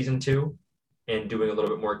on for season 2 and doing a little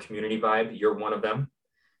bit more community vibe. You're one of them.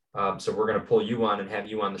 So we're going to pull you on and have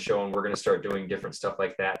you on the show, and we're going to start doing different stuff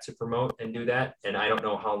like that to promote and do that. And I don't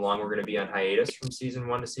know how long we're going to be on hiatus from season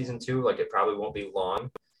 1 to season 2. It probably won't be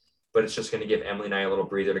long, but it's just going to give Emily and I a little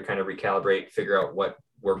breather to kind of recalibrate, figure out what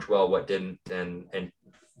worked well, what didn't, and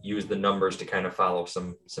use the numbers to kind of follow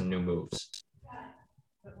some new moves.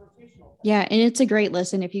 Yeah. And it's a great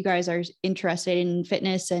listen if you guys are interested in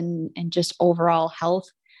fitness and just overall health.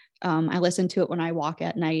 I listen to it when I walk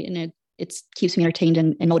at night, and it keeps me entertained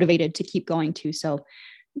and motivated to keep going too. So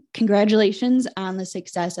congratulations on the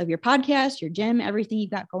success of your podcast, your gym, everything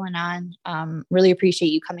you've got going on. Really appreciate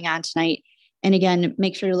you coming on tonight. And again,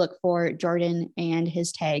 make sure to look for Jordan and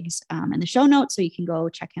his tags in the show notes so you can go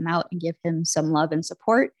check him out and give him some love and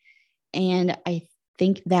support. And I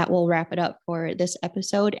think that will wrap it up for this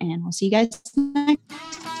episode, and we'll see you guys next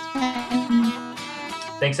time.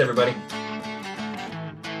 Thanks, everybody.